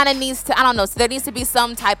something kind of needs to, I don't know, so there needs to be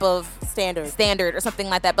some type of standard or something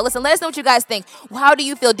like that. But listen, let us know what you guys think. How do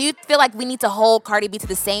you feel? Do you feel like we need to hold Cardi B to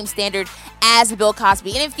the same standard as Bill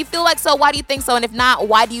Cosby? And if you feel like so, why do you think so? And if not,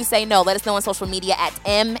 why do you say no? Let us know on social media at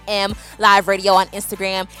M&M Live Radio on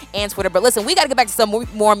Instagram and Twitter. But listen, we got to get back to some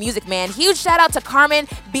more music, man. Huge shout out to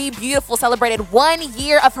Karmen Be Beautiful. Celebrated 1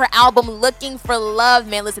 year of her album, Looking for Love.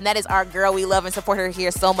 Man, listen, that is our girl. We love and support her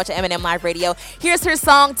here so much at M&M Live Radio. Here's her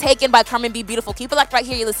song, Taken by Karmen Be Beautiful. Keep it locked right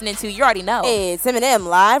here. You're listening to, you already know. Hey, it's M&M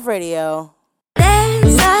Live Radio.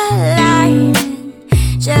 There's a light in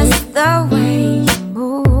just the way you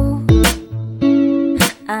move.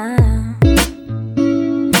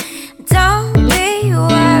 Don't be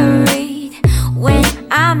worried when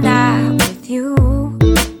I'm not with you.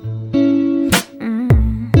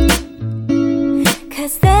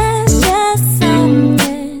 'Cause there's just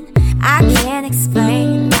something I can't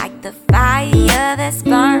explain, like the fire that's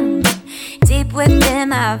burning deep within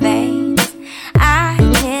my veins. I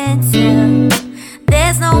can tell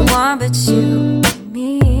there's no one but you and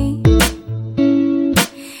me.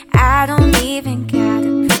 I don't even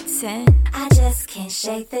gotta pretend. I just can't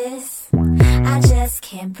shake this. I just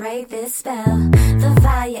can't break this spell. The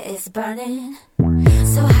fire is burning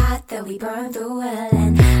so hot that we burn through it,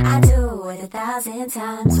 and I do it 1,000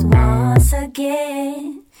 times once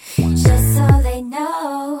again, just so they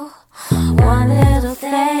know one little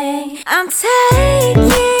thing I'm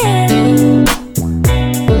taking.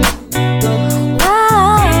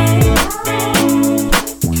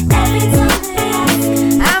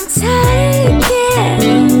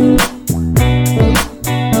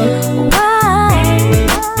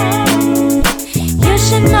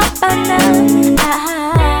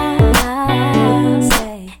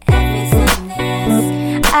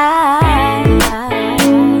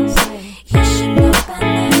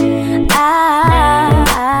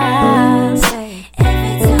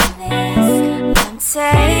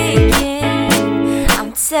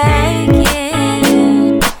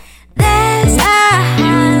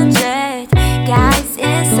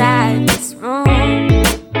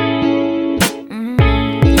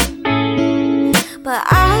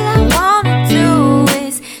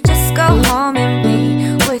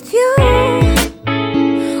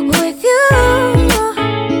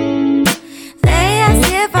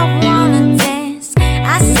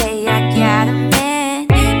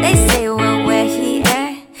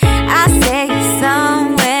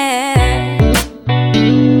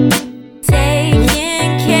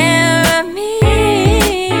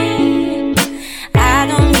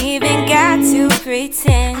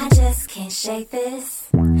 I just can't shake this.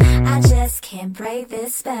 I just can't break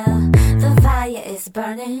this spell. The fire is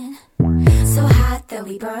burning, so hot that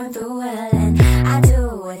we burn the well. And I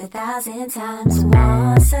do it 1,000 times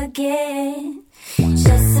once again,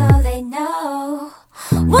 just so they know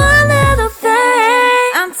one little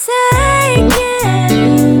thing I'm taking.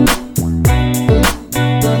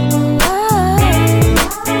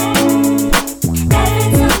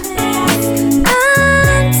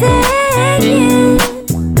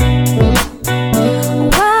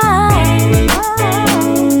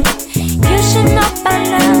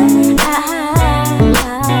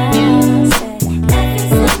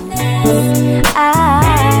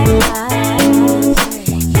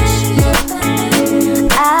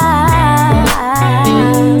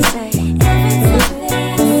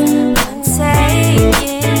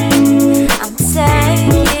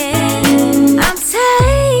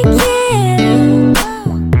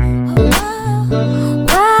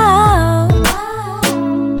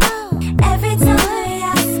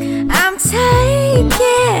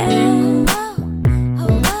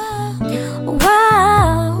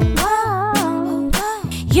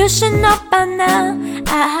 You should know by now.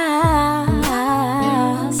 I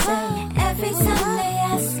say every time they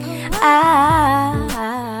ask, I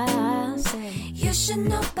say you should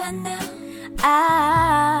know by now. I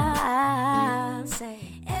say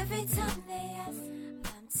every time they ask,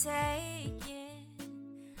 I'm taking.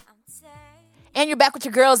 And you're back with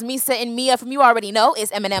your girls, Meesa and Meah, from You Already Know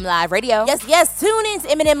it's M&M Live Radio. Yes, yes, tune in to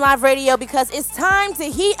M&M Live Radio because it's time to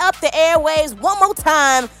heat up the airwaves one more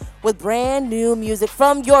time with brand new music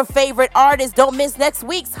from your favorite artists. Don't miss next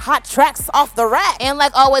week's Hot Tracks Off the Rack. And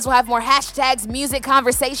like always, we'll have more hashtags, music,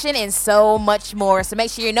 conversation, and so much more. So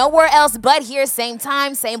make sure you're nowhere else but here, same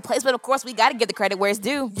time, same place. But of course, we got to give the credit where it's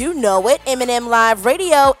due. You know it. M&M Live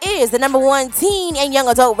Radio is the #1 teen and young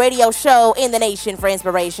adult radio show in the nation for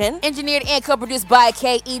inspiration. Engineered and co-produced by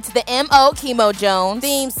K.E. to the M.O. Chemo Jones.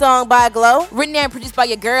 Theme song by Glow. Written and produced by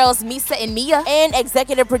your girls, Meesa and Meah. And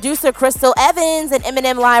executive producer Crystal Evans. And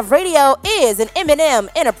M&M Live Radio is an M&M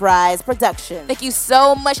Enterprise production. Thank you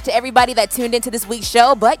so much to everybody that tuned into this week's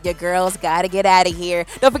show, but your girls gotta get out of here.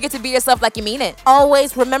 Don't forget to be yourself like you mean it.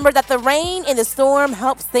 Always remember that the rain in the storm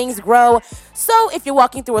helps things grow. So if you're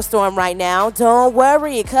walking through a storm right now, don't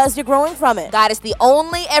worry, because you're growing from it. God is the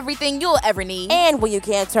only everything you'll ever need. And when you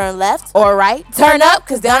can't turn left or right, turn up,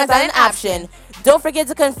 because down is not an option. Don't forget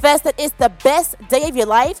to confess that it's the best day of your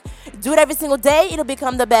life. Do it every single day. It'll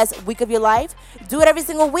become the best week of your life. Do it every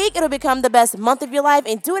single week. It'll become the best month of your life.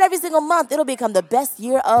 And do it every single month. It'll become the best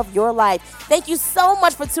year of your life. Thank you so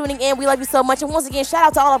much for tuning in. We love you so much. And once again, shout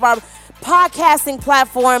out to all of our podcasting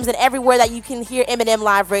platforms and everywhere that you can hear M&M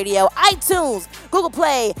Live Radio. iTunes, Google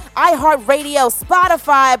Play, iHeartRadio,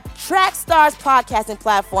 Spotify, Trackstar's podcasting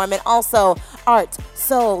platform, and also Art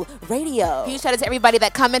Soul Radio. Huge shout out to everybody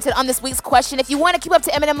that commented on this week's question. If you want to keep up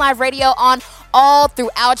to M&M Live Radio on all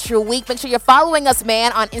throughout your week, make sure you're following us,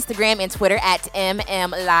 man, on Instagram and Twitter at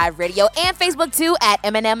M&M Live Radio and Facebook too at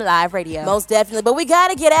M&M Live Radio. Most definitely. But we got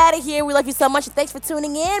to get out of here. We love you so much. And thanks for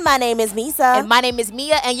tuning in. My name is Meesa. And my name is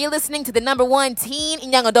Meah. And you're listening to the #1 teen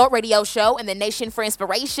and young adult radio show in the nation for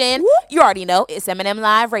inspiration. Whoop. You already know it's M&M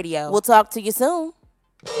Live Radio. We'll talk to you soon.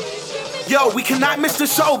 Yo, we cannot miss the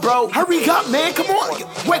show, bro. Hurry up, man. Come on.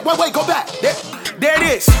 Wait. Go back. There it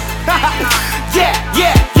is. Yeah.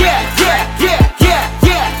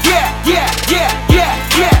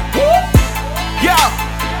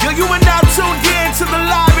 Yo, you are now tuned in to the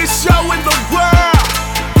livest show in the world.